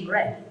book, Seeing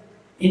Red,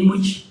 in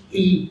which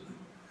he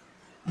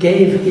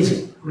gave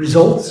his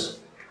results,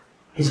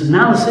 his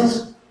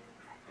analysis,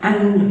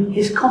 and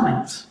his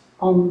comments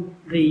on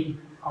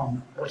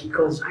what he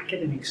calls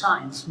academic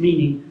science,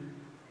 meaning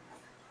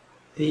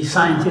the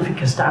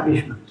scientific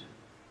establishment.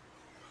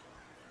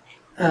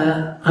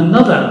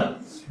 Another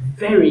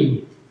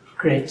very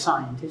great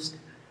scientist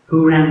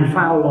who ran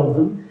foul of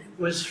them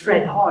was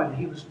Fred Hoyle.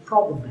 He was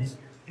probably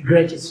the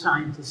greatest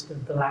scientist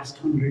of the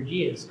last 100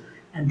 years.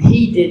 And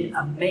he did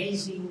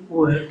amazing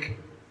work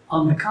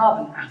on the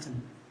carbon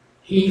atom.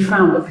 He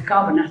found that the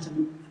carbon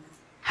atom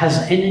has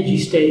energy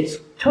states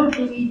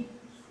totally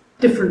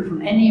different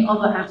from any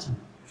other atom.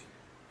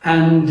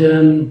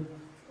 And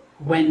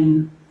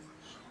when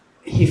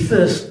he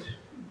first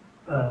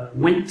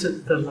went to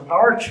the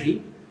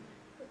laboratory,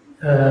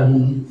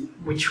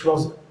 which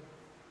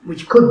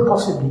could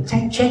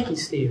possibly check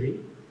his theory,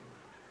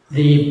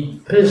 the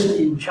person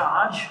in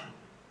charge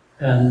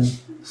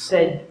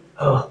said,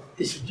 "Oh,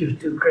 this is just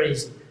too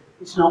crazy.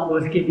 It's not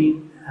worth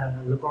giving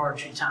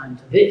laboratory time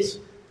to this."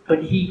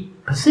 But he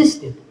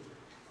persisted,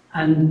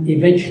 and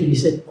eventually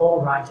said,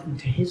 "All right." And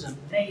to his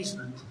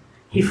amazement,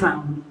 he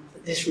found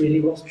that this really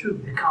was true.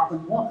 The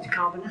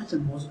carbon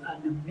atom was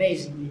an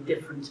amazingly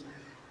different,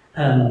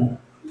 a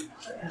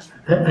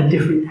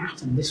different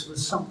atom. This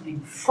was something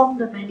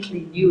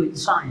fundamentally new in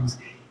science.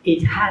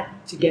 It had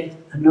to get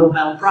a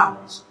Nobel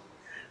Prize.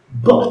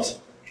 But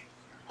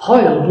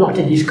Hoyle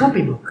blotted his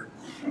copybook.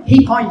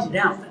 He pointed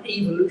out that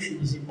evolution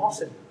is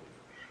impossible.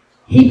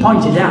 He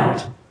pointed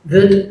out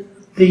that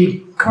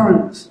the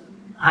current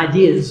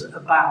ideas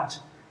about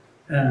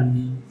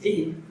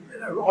the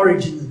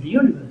origin of the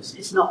universe,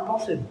 it's not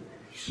possible.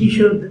 He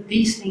showed that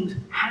these things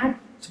had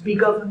to be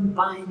governed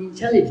by an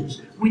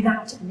intelligence.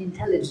 Without an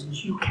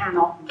intelligence, you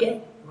cannot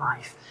get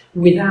life.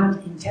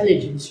 Without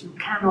intelligence, you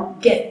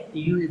cannot get the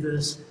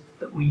universe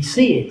that we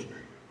see it.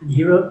 And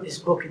he wrote this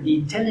book, The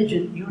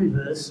Intelligent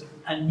Universe,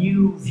 A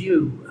New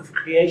View of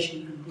Creation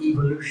and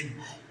Evolution.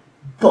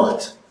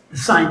 But the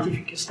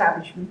scientific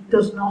establishment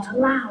does not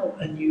allow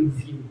a new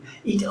view.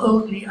 It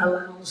only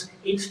allows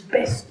its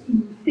best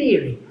in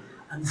theory.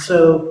 And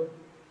so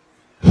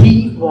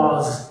he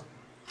was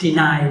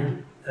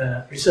denied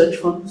research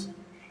funds.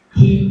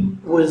 He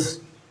was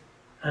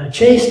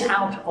chased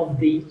out of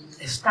the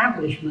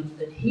establishment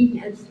that he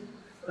had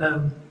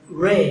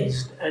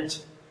raised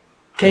at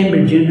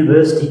Cambridge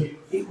University.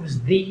 It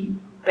was the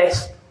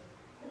best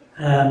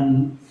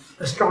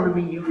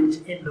astronomy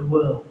unit in the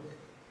world.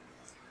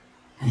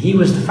 And he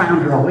was the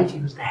founder of it, he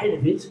was the head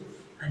of it,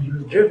 and he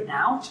was driven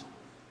out.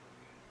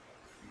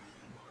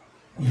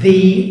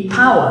 The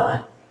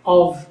power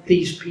of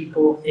these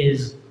people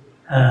is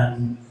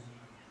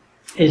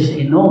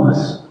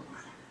enormous.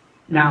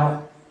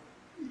 Now,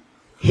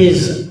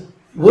 his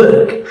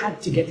work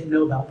had to get a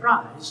Nobel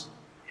Prize,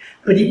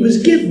 but it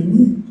was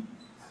given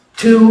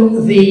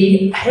to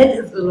the head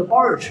of the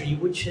laboratory,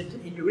 which had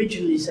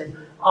originally said,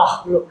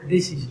 "Oh, look,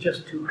 this is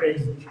just too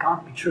crazy, it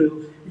can't be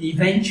true." And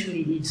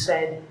eventually he'd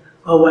said,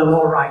 "Oh, well,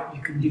 all right,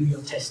 you can do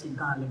your testing in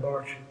our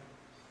laboratory."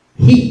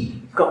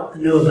 He got the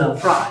Nobel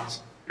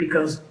Prize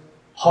because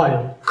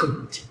Hoyle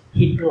couldn't.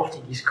 He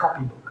blotted his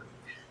copybook.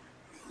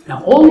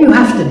 Now, all you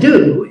have to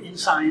do in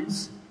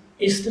science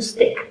is to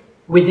stick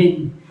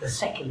within the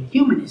secular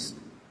humanist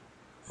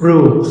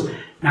rules.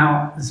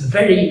 Now, there's a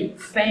very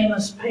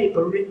famous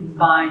paper written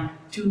by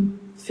two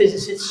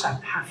physicists,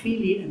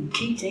 Hafele and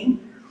Keating.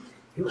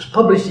 It was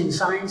published in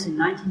Science in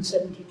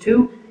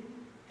 1972.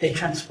 They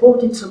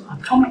transported some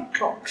atomic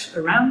clocks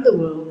around the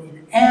world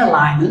in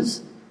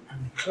airliners and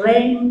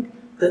claimed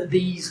that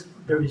the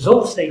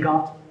results they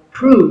got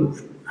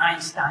proved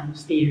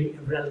Einstein's theory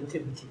of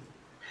relativity.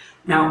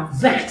 Now,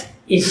 that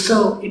is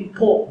so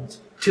important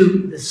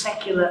to the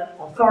secular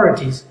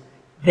authorities.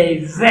 They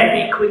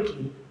very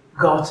quickly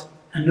got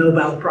a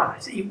Nobel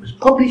Prize. It was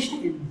published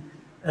in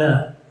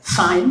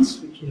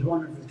Science, which is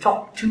one of the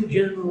top 2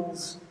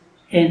 journals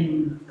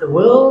in the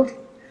world.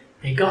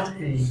 They got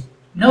a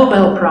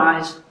Nobel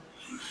Prize,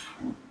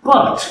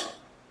 but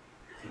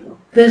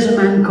there's a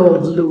man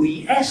called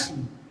Louis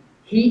Essen.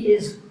 He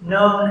is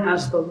known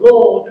as the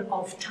Lord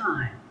of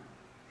Time.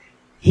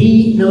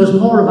 He knows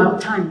more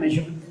about time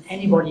measurement than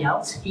anybody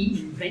else. He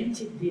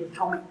invented the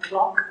atomic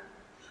clock.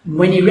 And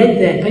when he read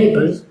their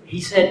papers, he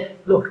said,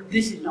 "Look,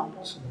 this is not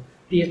possible.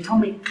 The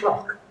atomic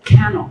clock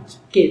cannot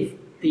give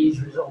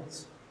these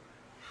results."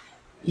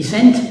 He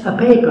sent a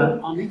paper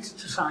on it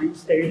to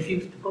Science. They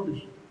refused to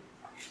publish it.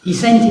 He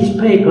sent his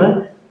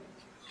paper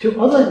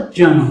to other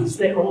journals.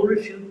 They all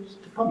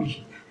refused to publish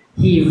it.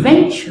 He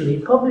eventually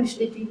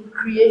published it in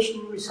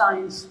Creation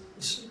Science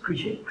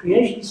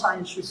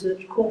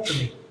Research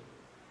Quarterly.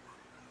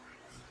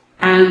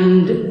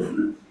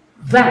 And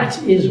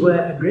that is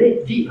where a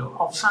great deal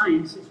of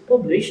science is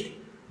published,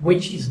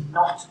 which is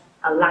not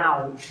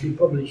allowed to be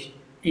published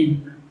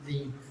in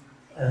the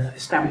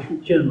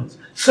establishment journals.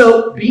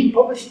 So, being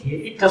published here,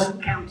 it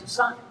doesn't count as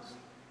science.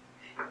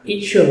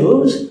 It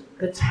shows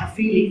that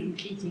Hafele and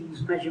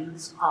Keating's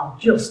measurements are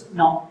just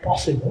not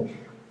possible,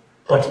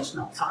 but it's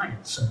not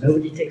science, so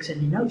nobody takes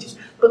any notice.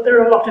 But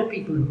there are a lot of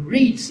people who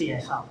read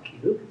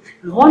CSRQ,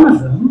 and one of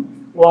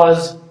them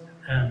was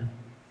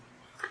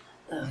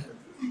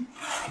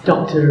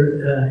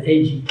Dr.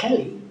 A.G.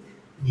 Kelly.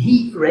 And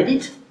he read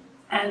it,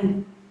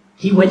 and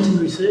he went and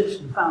researched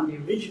and found the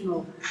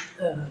original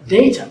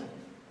data.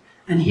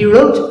 And he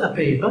wrote a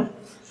paper,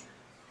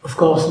 of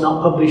course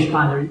not published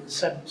by the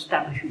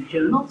establishment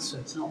journals, so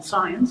it's not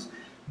science,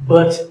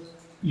 but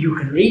you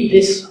can read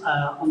this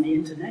on the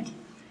internet.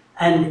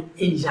 And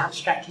in his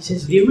abstract he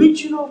says, the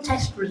original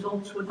test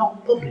results were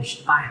not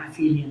published by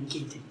Hafele and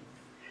Keating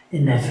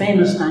in their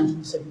famous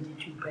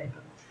 1972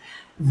 paper.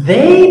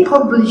 They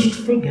published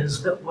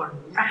figures that were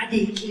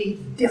radically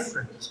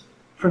different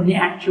from the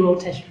actual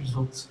test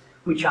results,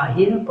 which are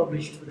here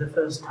published for the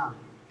first time.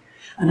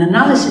 An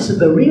analysis of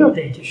the real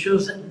data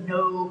shows that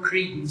no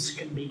credence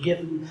can be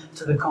given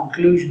to the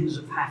conclusions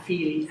of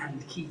Hafili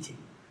and Keating.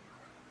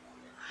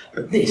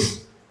 But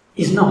this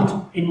is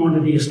not in one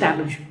of the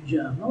establishment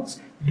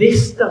journals.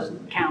 This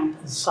doesn't count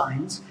as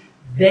science.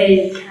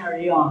 They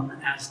carry on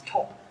as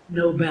top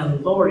Nobel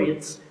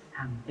laureates,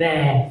 and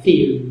their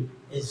theory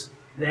is,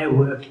 their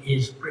work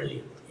is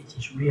brilliant. It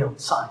is real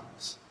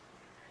science.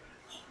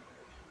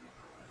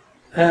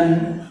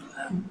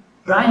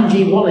 Brian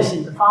G. Wallace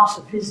in The Farce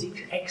of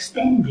Physics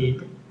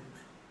extended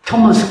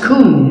Thomas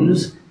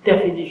Kuhn's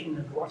definition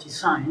of what is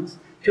science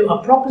to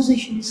a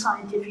proposition is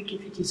scientific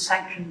if it is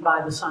sanctioned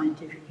by the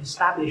scientific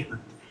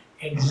establishment.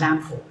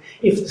 Example,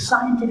 if the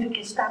scientific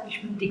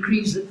establishment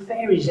decrees that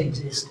fairies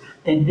exist,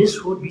 then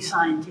this would be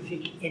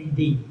scientific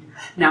indeed.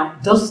 Now,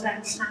 does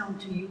that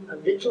sound to you a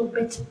little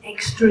bit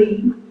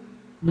extreme?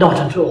 Not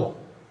at all.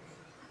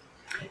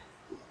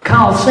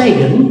 Carl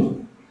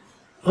Sagan,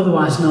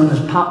 otherwise known as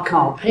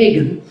Carl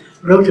Pagan,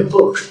 wrote a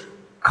book,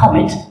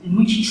 Comet, in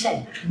which he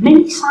said,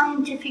 many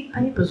scientific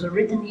papers are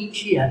written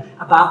each year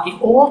about the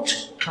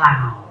Oort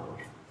cloud,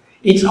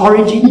 its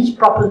origin, its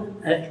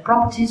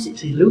properties,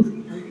 its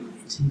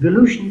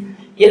evolution,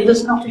 yet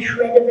there's not a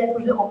shred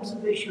of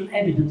observational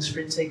evidence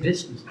for its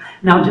existence.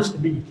 Now, just a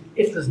minute.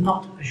 If there's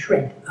not a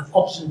shred of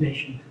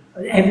observation,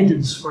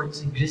 evidence for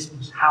its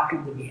existence, how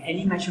can there be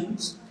any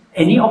measurements,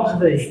 any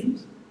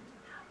observations?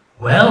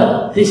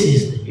 Well, this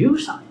is the new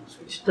science,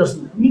 which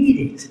doesn't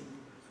need it.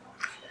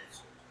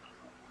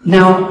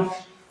 Now,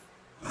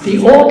 the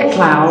Oort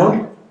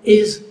cloud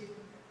is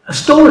a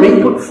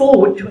story put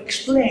forward to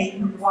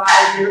explain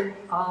why there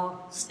are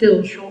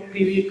still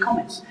short-period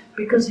comets.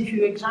 Because if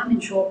you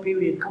examine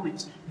short-period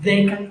comets,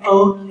 they can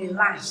only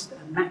last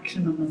a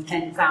maximum of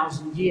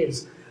 10,000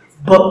 years.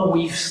 But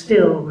we've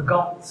still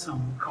got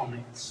some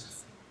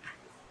comets.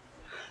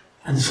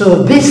 And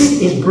so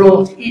this is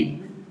brought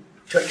in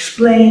to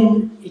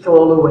explain it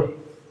all away.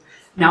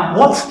 Now,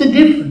 what's the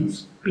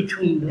difference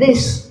between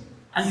this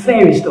and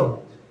fairy stories?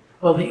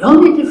 Well, the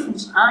only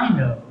difference I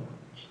know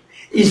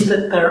is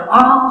that there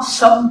are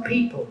some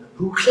people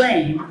who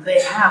claim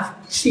they have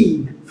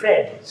seen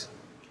fairies.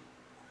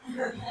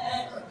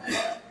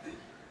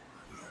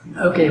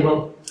 Okay,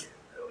 well,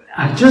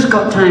 I've just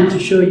got time to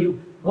show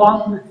you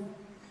one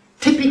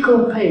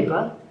typical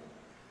paper.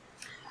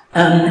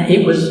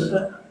 It was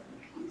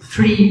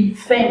three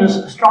famous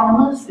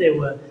astronomers. They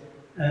were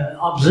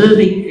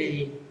observing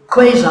a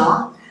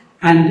quasar,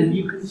 and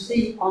you can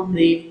see on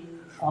the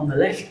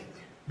left,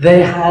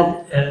 they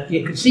had,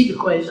 you could see the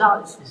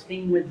quasar, it's this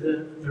thing with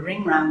the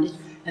ring round it,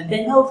 and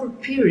then over a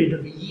period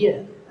of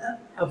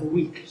a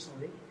week,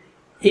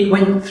 it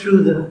went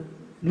through the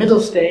middle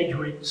stage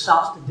where it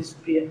starts to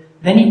disappear,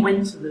 then it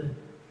went to the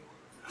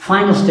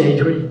final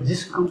stage where it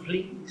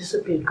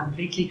disappeared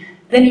completely,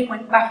 then it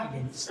went back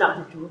again, it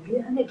started to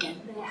appear, and again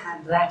they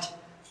had that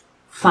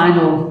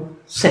final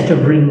set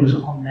of rings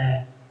on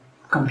their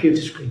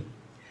computer screen.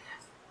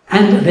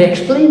 And they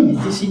explained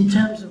this in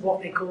terms of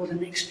what they called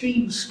an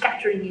extreme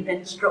scattering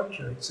event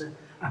structure. It's a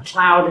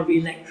cloud of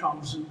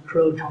electrons and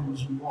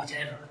protons and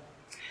whatever.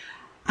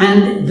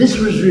 And this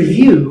was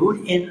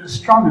reviewed in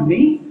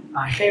Astronomy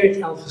by Gerrit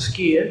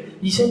Elverskier.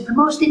 He said the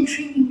most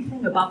intriguing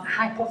thing about the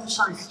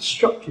hypothesized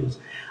structures,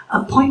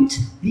 a point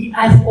the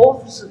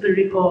authors of the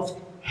report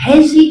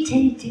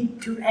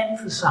hesitated to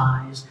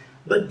emphasize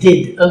but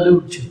did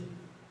allude to.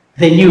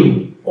 They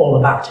knew all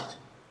about it.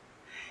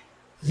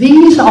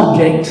 These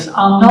objects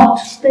are not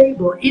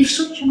stable. If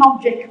such an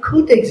object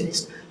could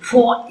exist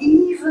for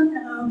even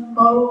a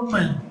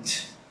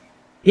moment,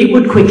 it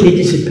would quickly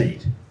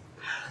dissipate.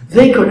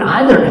 They could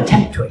either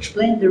attempt to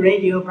explain the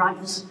radio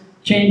brightness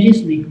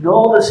changes and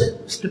ignore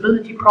the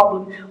stability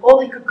problem,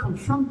 or they could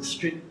confront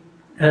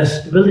the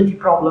stability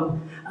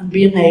problem and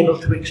be unable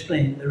to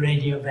explain the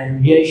radio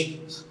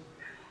variations.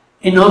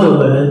 In other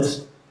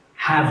words,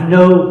 have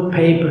no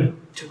paper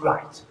to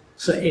write.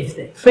 So if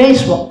they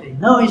face what they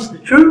know is the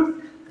truth,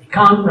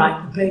 can't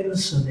write the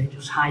papers, so they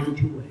just hide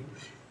it away.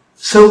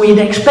 So we'd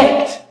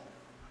expect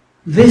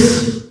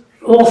this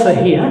author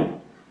here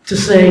to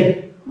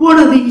say, what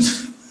are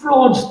these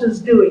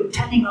fraudsters doing,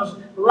 telling us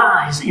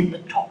lies in the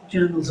top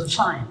journals of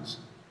science?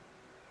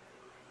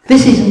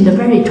 This is in the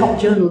very top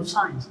journal of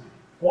science.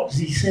 What does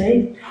he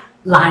say?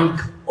 Like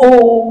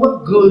all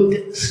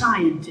good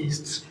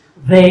scientists,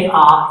 they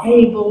are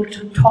able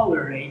to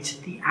tolerate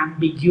the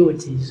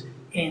ambiguities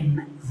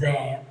in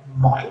their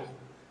model.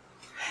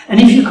 And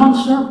if you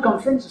confront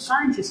a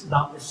scientist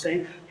about this,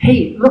 saying,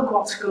 hey, look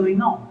what's going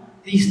on,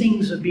 these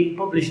things are being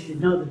published, they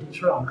know that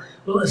it's wrong,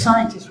 well, a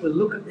scientist will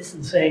look at this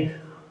and say,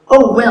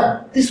 oh,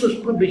 well, this was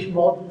published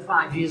more than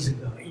 5 years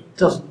ago, it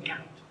doesn't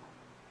count.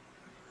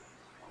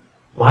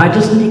 Why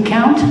doesn't it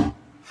count?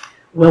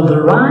 Well,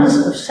 the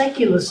rise of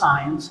secular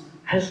science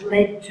has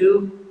led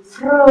to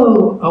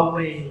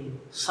throwaway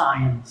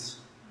science.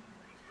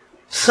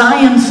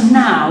 Science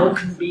now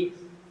can be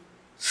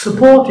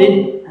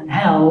supported and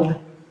held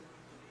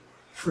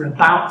for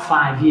about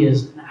 5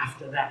 years, and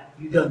after that,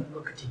 you don't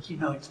look at it, you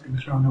know it's been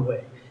thrown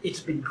away. It's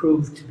been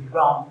proved to be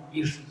wrong,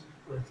 useless,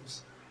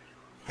 worthless.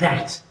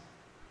 That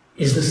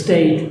is the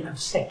state of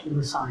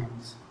secular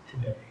science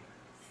today.